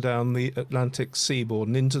trading up and down the Atlantic seaboard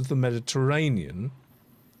and into the Mediterranean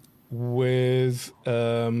with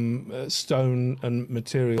stone and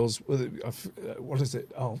materials. What is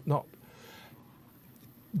it? Oh, not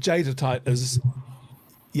jadeite,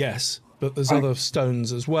 yes, but there's other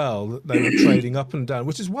stones as well that they were trading up and down,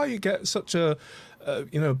 which is why you get such a,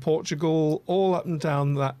 Portugal, all up and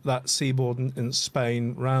down that seaboard in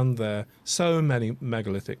Spain, round there, so many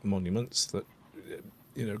megalithic monuments that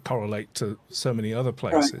correlate to so many other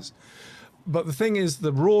places. Right. But the thing is,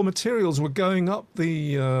 the raw materials were going up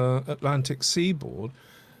the Atlantic seaboard,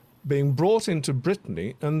 being brought into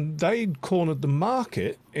Brittany, and they'd cornered the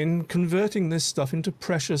market in converting this stuff into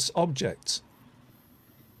precious objects.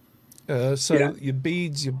 Your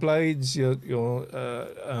beads, your blades, your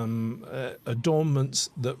adornments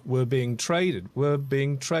that were being traded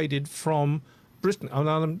from Britain.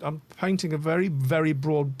 And I'm painting a very, very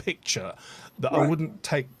broad picture that I wouldn't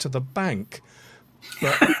take to the bank.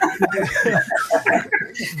 But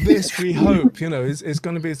this, we hope, is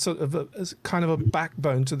going to be sort of a kind of a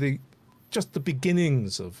backbone to the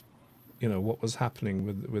beginnings of, what was happening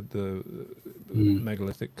with the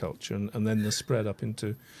megalithic culture, and then the spread up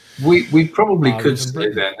into. We probably could say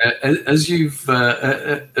that, as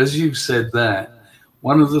you've said that,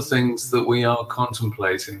 one of the things that we are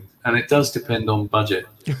contemplating, and it does depend on budget,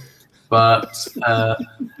 but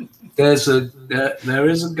there is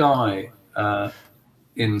a guy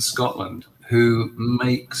in Scotland who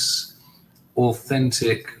makes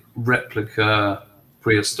authentic replica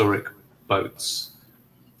prehistoric boats.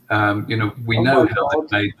 We know how they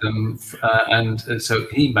made them, and so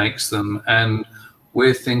he makes them, and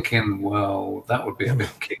we're thinking, well, that would be a bit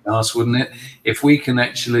kick-ass, wouldn't it? If we can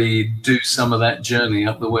actually do some of that journey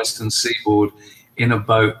up the western seaboard in a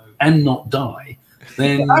boat and not die,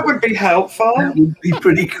 then that would be helpful. That would be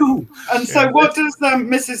pretty cool. And so what does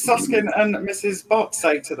Mrs. Soskin and Mrs. Bott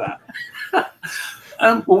say to that?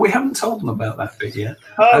 Well, we haven't told them about that bit yet.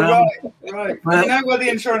 Oh, right. You know where the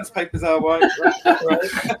insurance papers are, right?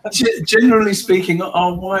 Generally speaking,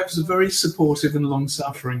 our wives are very supportive and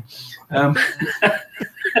long-suffering. So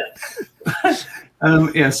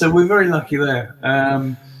we're very lucky there.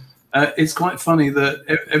 It's quite funny that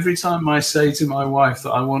every time I say to my wife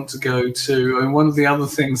that I want to go to, and one of the other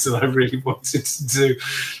things that I really wanted to do,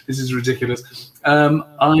 this is ridiculous,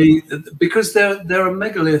 because there are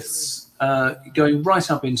megaliths going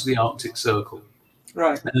right up into the Arctic Circle.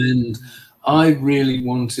 Right. And I really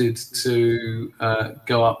wanted to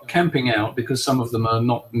go up camping out, because some of them are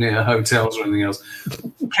not near hotels or anything else.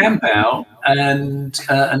 Camp out and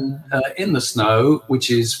in the snow,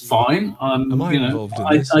 which is fine. Am I involved in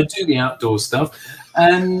this? I do the outdoor stuff,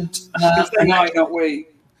 and not we.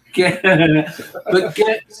 Get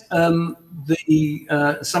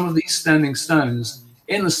some of these standing stones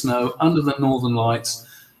in the snow under the Northern Lights.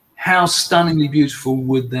 How stunningly beautiful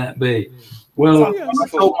would that be? Well, I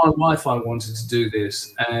told my wife I wanted to do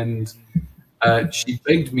this, and she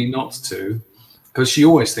begged me not to, because she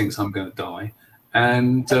always thinks I'm going to die.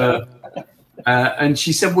 And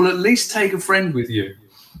she said, "Well, at least take a friend with you."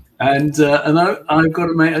 And I've got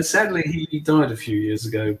to make. Sadly, he died a few years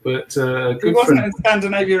ago, but he wasn't in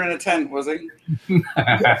Scandinavia in a tent, was he?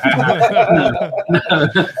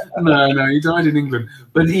 No, he died in England,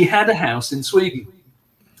 but he had a house in Sweden.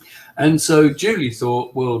 And so Julie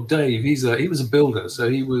thought, well, Dave, he was a builder, so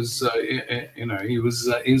he was a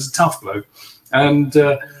tough bloke, and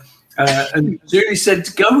Julie said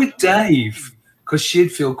to go with Dave, because she'd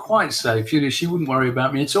feel quite safe. She wouldn't worry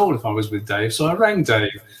about me at all if I was with Dave. So I rang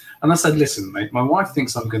Dave, and I said, "Listen, mate, my wife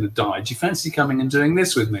thinks I'm going to die. Do you fancy coming and doing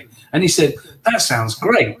this with me?" And he said, "That sounds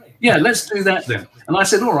great. Yeah, let's do that then." And I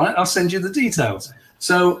said, "All right, I'll send you the details."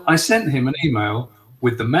 So I sent him an email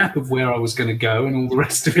with the map of where I was going to go and all the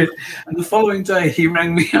rest of it. And the following day, he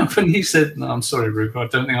rang me up and he said, "No, I'm sorry, Rupert, I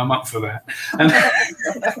don't think I'm up for that."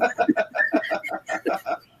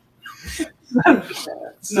 And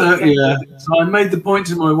so I made the point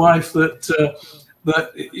to my wife that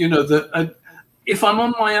if I'm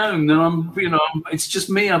on my own, then it's just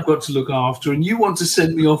me I've got to look after, and you want to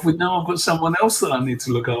send me off with, now I've got someone else that I need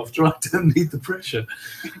to look after. I don't need the pressure.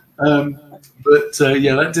 But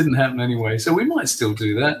that didn't happen anyway. So we might still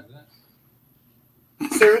do that.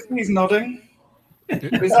 Seriously, he's nodding.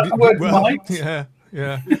 Is that the word might?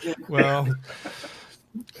 Yeah. Well,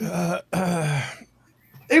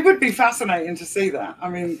 it would be fascinating to see that. I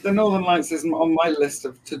mean, the Northern Lights isn't on my list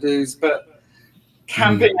of to-dos, but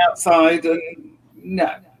camping outside, and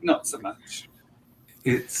no, not so much.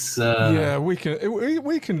 It's we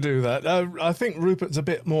can do that. I think Rupert's a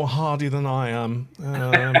bit more hardy than I am,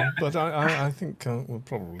 but I think we'll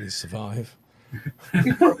probably survive.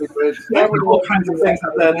 You probably would. There were all kinds of things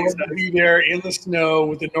out there. To be there in the snow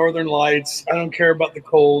with the Northern Lights. I don't care about the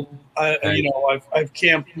cold. I've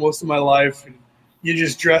camped most of my life. And you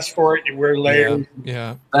just dress for it. You wear layers.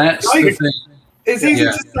 Yeah. That's the thing. It's easy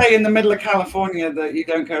to say in the middle of California that you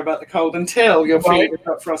don't care about the cold until your feet have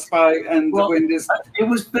got frostbite and the wind is... It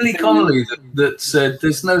was Billy Connolly that said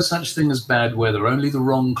there's no such thing as bad weather, only the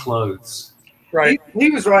wrong clothes. Right. He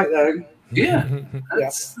was right, though. Yeah.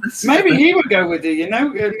 Maybe he would go with you, you know?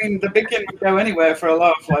 I mean, the big kid would go anywhere for a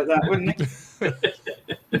laugh like that, wouldn't he?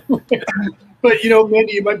 But, you know,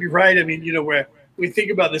 Mandy, you might be right. I mean, you know, where we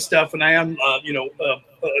think about this stuff, and I am,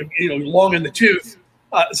 long in the tooth.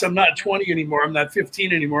 So I'm not 20 anymore. I'm not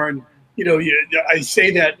 15 anymore. And, you know, I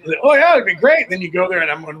say that, oh, yeah, it'd be great. Then you go there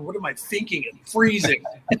and I'm going, what am I thinking? I'm freezing.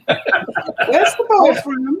 Where's the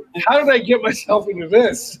bathroom? How did I get myself into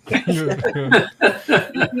this?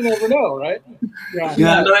 You never know, right?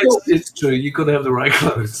 Yeah, no, it's true. You've got to have the right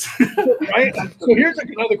clothes. Right? So here's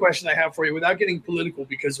another question I have for you without getting political,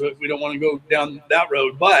 because we don't want to go down that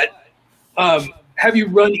road. But have you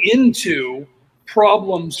run into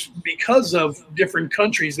problems because of different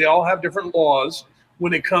countries? They all have different laws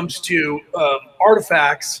when it comes to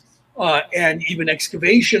artifacts and even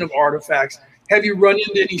excavation of artifacts. Have you run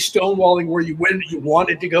into any stonewalling where you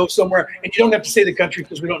wanted to go somewhere? And you don't have to say the country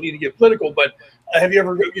because we don't need to get political, but have you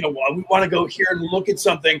ever, we want to go here and look at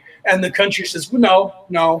something, and the country says, well,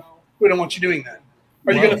 no, we don't want you doing that.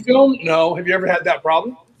 Are you going to film? No. Have you ever had that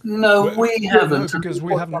problem? No, we haven't. No, because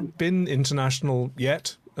we haven't been international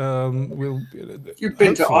yet. You've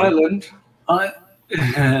been to Ireland.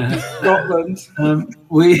 Scotland.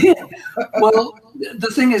 Well, the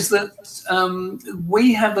thing is that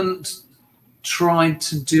we haven't tried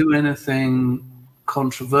to do anything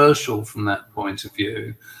controversial from that point of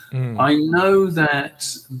view. I know that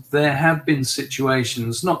there have been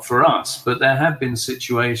situations, not for us, but there have been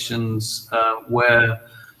situations where,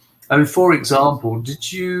 I mean, for example, do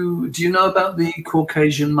you know about the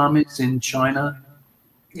Caucasian mummies in China?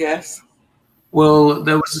 Yes. Well,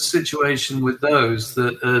 there was a situation with those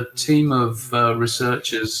that a team of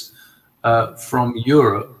researchers from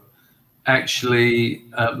Europe actually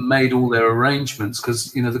made all their arrangements,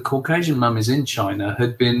 because, you know, the Caucasian mummies in China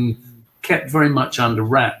had been kept very much under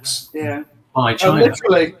wraps by China.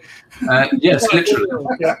 Literally. Yes, literally.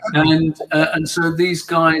 And so these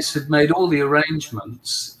guys had made all the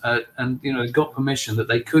arrangements and, you know, got permission that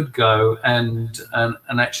they could go and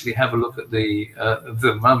actually have a look at the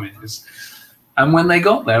mummies. And when they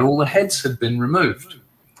got there, all the heads had been removed.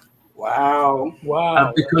 Wow.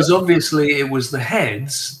 Because obviously it was the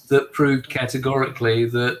heads that proved categorically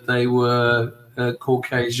that they were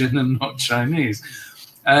Caucasian and not Chinese.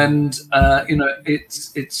 And, you know,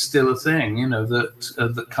 it's still a thing, you know,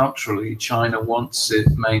 that culturally China wants it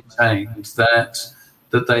maintained that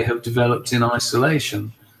they have developed in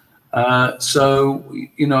isolation. So,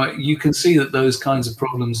 you know, you can see that those kinds of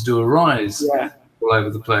problems do arise all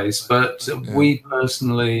over the place. But we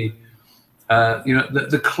personally, you know,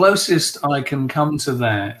 the closest I can come to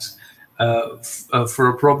that for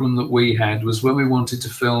a problem that we had was when we wanted to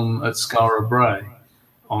film at Skara Brae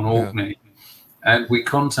on Orkney. And we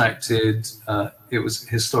contacted, it was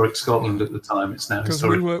Historic Scotland at the time. It's now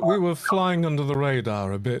Historic. Because we were flying under the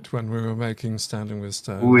radar a bit when we were making Standing with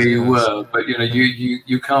Stones. We were, but, you know,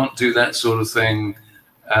 you can't do that sort of thing.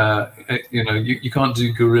 You know, you can't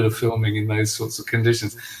do guerrilla filming in those sorts of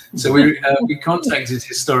conditions. So we contacted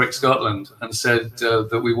Historic Scotland and said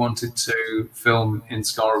that we wanted to film in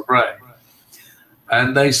Skara Brae.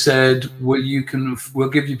 And they said, well, we'll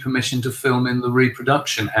give you permission to film in the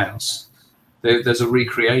reproduction house. There's a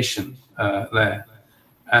recreation there.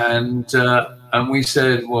 And we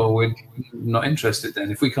said, well, we're not interested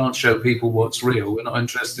then. If we can't show people what's real, we're not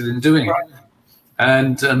interested in doing it.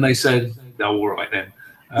 And they said, oh, all right then.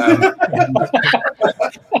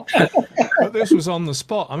 But this was on the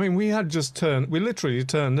spot. I mean, we literally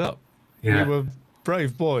turned up. Yeah. We were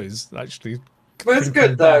brave boys, actually. But it's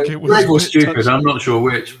good, though. Brave or stupid, I'm not sure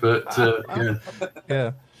which, but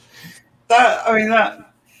yeah.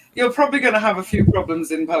 You're probably going to have a few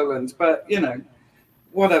problems in Poland, but, you know,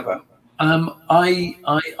 whatever. I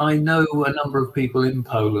know a number of people in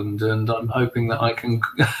Poland, and I'm hoping that I can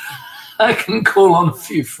I can call on a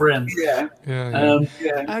few friends. Yeah.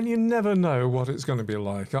 And you never know what it's going to be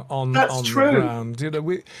like on the ground. You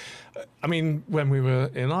know, I mean, when we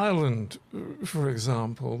were in Ireland, for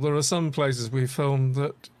example, there are some places we filmed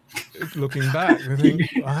that, looking back, we think,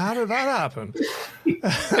 well, how did that happen?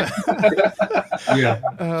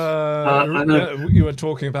 You were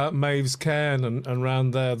talking about Maeve's Cairn and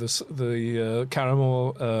around there, the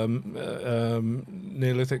Carramore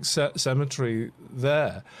Neolithic cemetery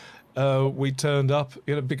there. We turned up,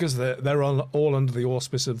 you know, because they're all under the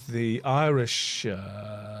auspice of the Irish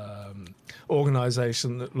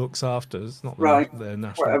organisation that looks after, it's not their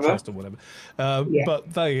national trust or whatever,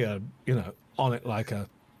 but they, you know, on it like a,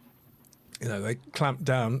 you know, they clamp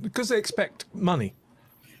down because they expect money.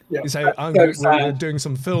 You say, we're doing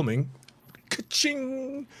some filming,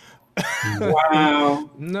 ka-ching, Wow.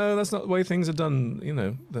 No, that's not the way things are done. You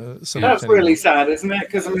know, that's really sad, isn't it?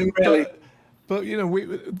 Because I mean, really. But you know,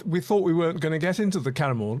 we thought we weren't going to get into the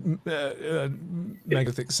Caramel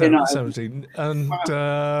megalithic 17, and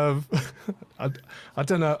wow. I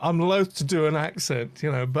don't know. I'm loath to do an accent, you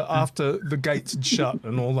know, but after the gates had shut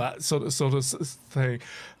and all that sort of thing,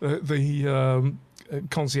 the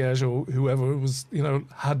concierge or whoever was, you know,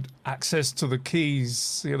 had access to the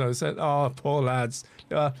keys, you know, said, "Oh, poor lads,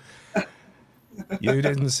 you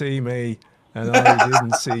didn't see me, and I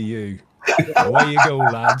didn't see you. Away you go,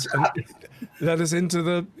 lads." And let us into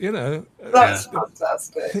the, you know. That's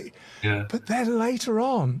fantastic. Yeah. But then later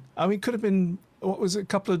on, I mean, it could have been, what was it, a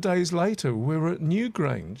couple of days later, we were at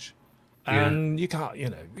Newgrange. And you can't, you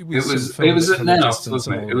know. It was at Nouth,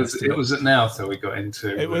 wasn't it? It was at Nouth that we got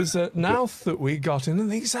into. It was at Nouth that we got in,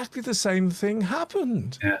 and exactly the same thing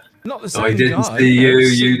happened. Yeah. Not the same I didn't guy, see you,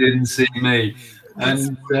 you didn't see me.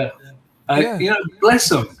 And, you know, bless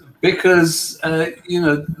them. Because you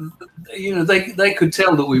know they could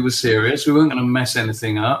tell that we were serious. We weren't going to mess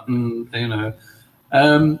anything up, and you know,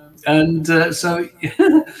 so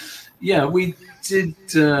yeah, we did.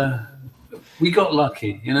 We got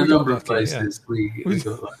lucky in a number of places. Yeah. We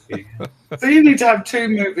got lucky. So you need to have two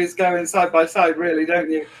movies going side by side, really,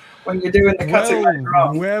 don't you? When you're doing the cutting later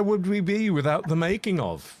on. Where would we be without the making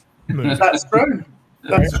of movies? That's true.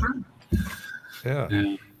 That's true.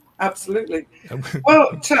 Yeah. Absolutely.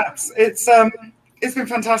 Well, chaps, it's been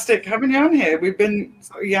fantastic having you on here. We've been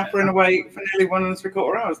sort of yappering away for nearly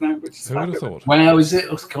 1.75 hours now, which is who would have thought? Wow, is it?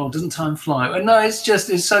 Oh God, doesn't time fly? Well, no,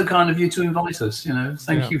 it's so kind of you to invite us. You know,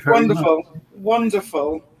 thank you very much.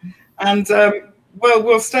 Wonderful. And well,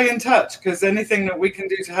 we'll stay in touch because anything that we can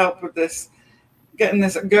do to help with this, getting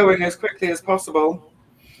this going as quickly as possible.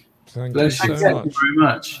 Thank you so much. Very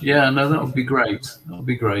much. Yeah, no, that would be great. That would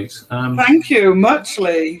be great. Thank you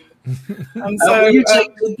muchly. And so you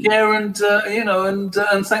take good care, and you know, and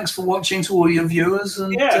thanks for watching to all your viewers.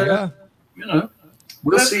 And you know,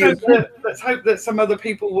 we'll see you. Let's hope that some other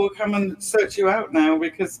people will come and search you out now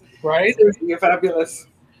because right, you're fabulous.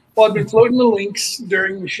 Well, I've been floating the links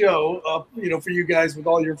during the show up, you know, for you guys with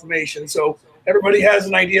all your information, so everybody has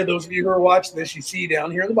an idea. Those of you who are watching this, you see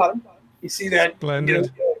down here at the bottom, you see that blended.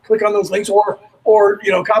 You know, click on those links, or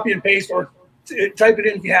you know, copy and paste, or type it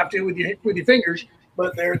in if you have to with your fingers.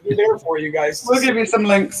 But they're there for you guys. We'll give you some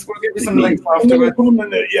links. We'll give you some links afterwards. We'll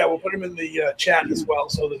put them in the chat as well,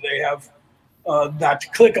 so that they have that to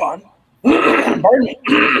click on. Pardon me.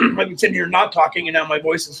 I've been sitting here not talking, and now my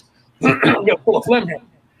voice is full of phlegm here.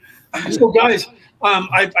 So, guys,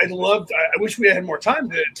 I wish we had more time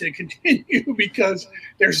to continue because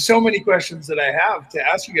there's so many questions that I have to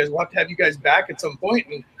ask you guys. We'll have to have you guys back at some point,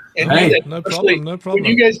 and hey, no problem. When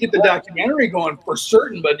you guys get the documentary going for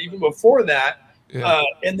certain, but even before that. Yeah.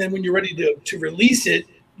 And then when you're ready to release it,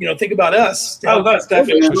 you know, think about us. Oh, that's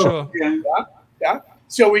definitely for sure. Yeah.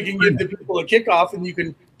 So we can give the people a kickoff, and you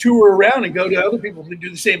can tour around and go to other people to do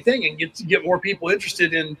the same thing, and get more people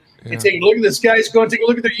interested in taking a look at this. Guys, go and take a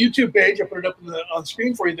look at their YouTube page. I put it up on the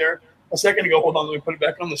screen for you there a second ago. Hold on, let me put it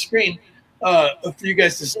back on the screen for you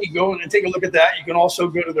guys to see. Go and take a look at that. You can also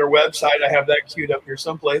go to their website. I have that queued up here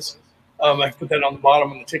someplace. I can put that on the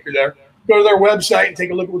bottom on the ticker there. Go to their website and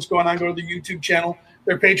take a look at what's going on. Go to the YouTube channel,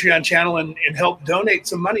 their Patreon channel, and help donate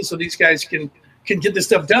some money so these guys can get this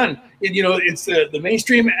stuff done. And, you know, it's the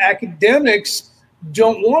mainstream academics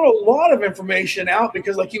don't want a lot of information out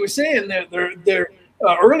because, like he was saying, they're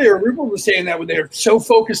earlier, Rupert was saying that they're so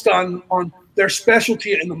focused on their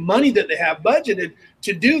specialty and the money that they have budgeted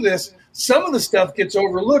to do this. Some of the stuff gets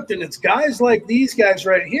overlooked, and it's guys like these guys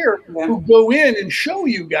right here who go in and show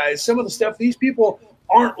you guys some of the stuff these people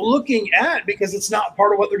aren't looking at because it's not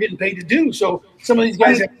part of what they're getting paid to do. So some of these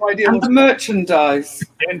guys have no idea. And the merchandise.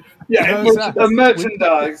 And the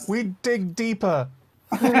merchandise. We dig deeper.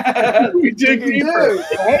 We dig deeper.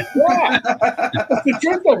 Right? Yeah. That's the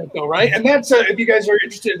truth of it, though, right? And that's if you guys are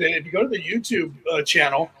interested, if you go to the YouTube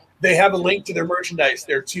channel, they have a link to their merchandise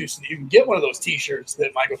there too, so that you can get one of those T-shirts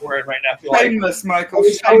that Michael's wearing right now. If you Shameless, like. Michael.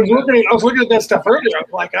 I was looking at that stuff earlier. I'm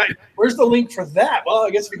like, where's the link for that? Well,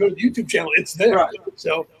 I guess if you go to the YouTube channel, it's there. Right.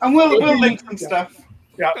 So, and we'll link some stuff.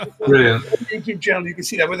 Yeah, brilliant. YouTube channel, you can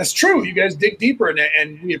see that. But that's true. You guys dig deeper in it,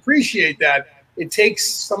 and we appreciate that. It takes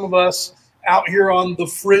some of us out here on the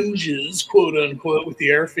fringes, quote unquote, with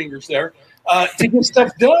the air fingers there, to get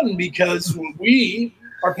stuff done because we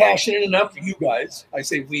are passionate enough, you guys, I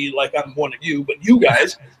say we like I'm one of you, but you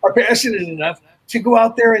guys are passionate enough to go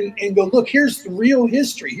out there and go, look, here's the real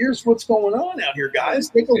history. Here's what's going on out here, guys.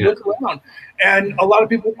 Take a look around. And a lot of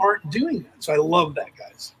people aren't doing that. So I love that,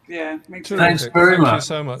 guys. Yeah, me too. Thanks very much. Thank you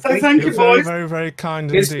so much. So thank you, You're boys. very, very, very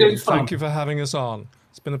kind It's indeed. been fun. Thank you for having us on.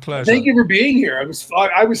 It's been a pleasure. Thank you for being here. I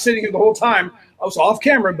was sitting here the whole time. I was off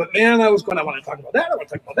camera, but man, I was going, I want to talk about that. I want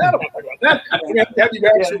to talk about that. I want to talk about that. I have to have you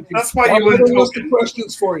guys. Yeah, that's why you were were list of talking.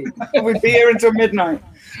 questions for you. We'd be here until midnight.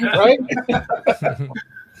 Right?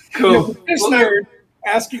 Cool. If this nerd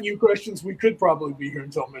asking you questions, we could probably be here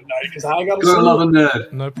until midnight because I got Gotta love a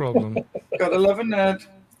nerd. No problem. Gotta love a nerd.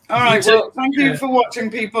 All right. Well, thank you for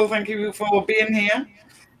watching, people. Thank you for being here.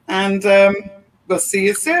 And we'll see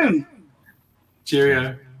you soon.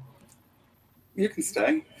 Cheerio. You can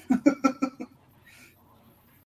stay.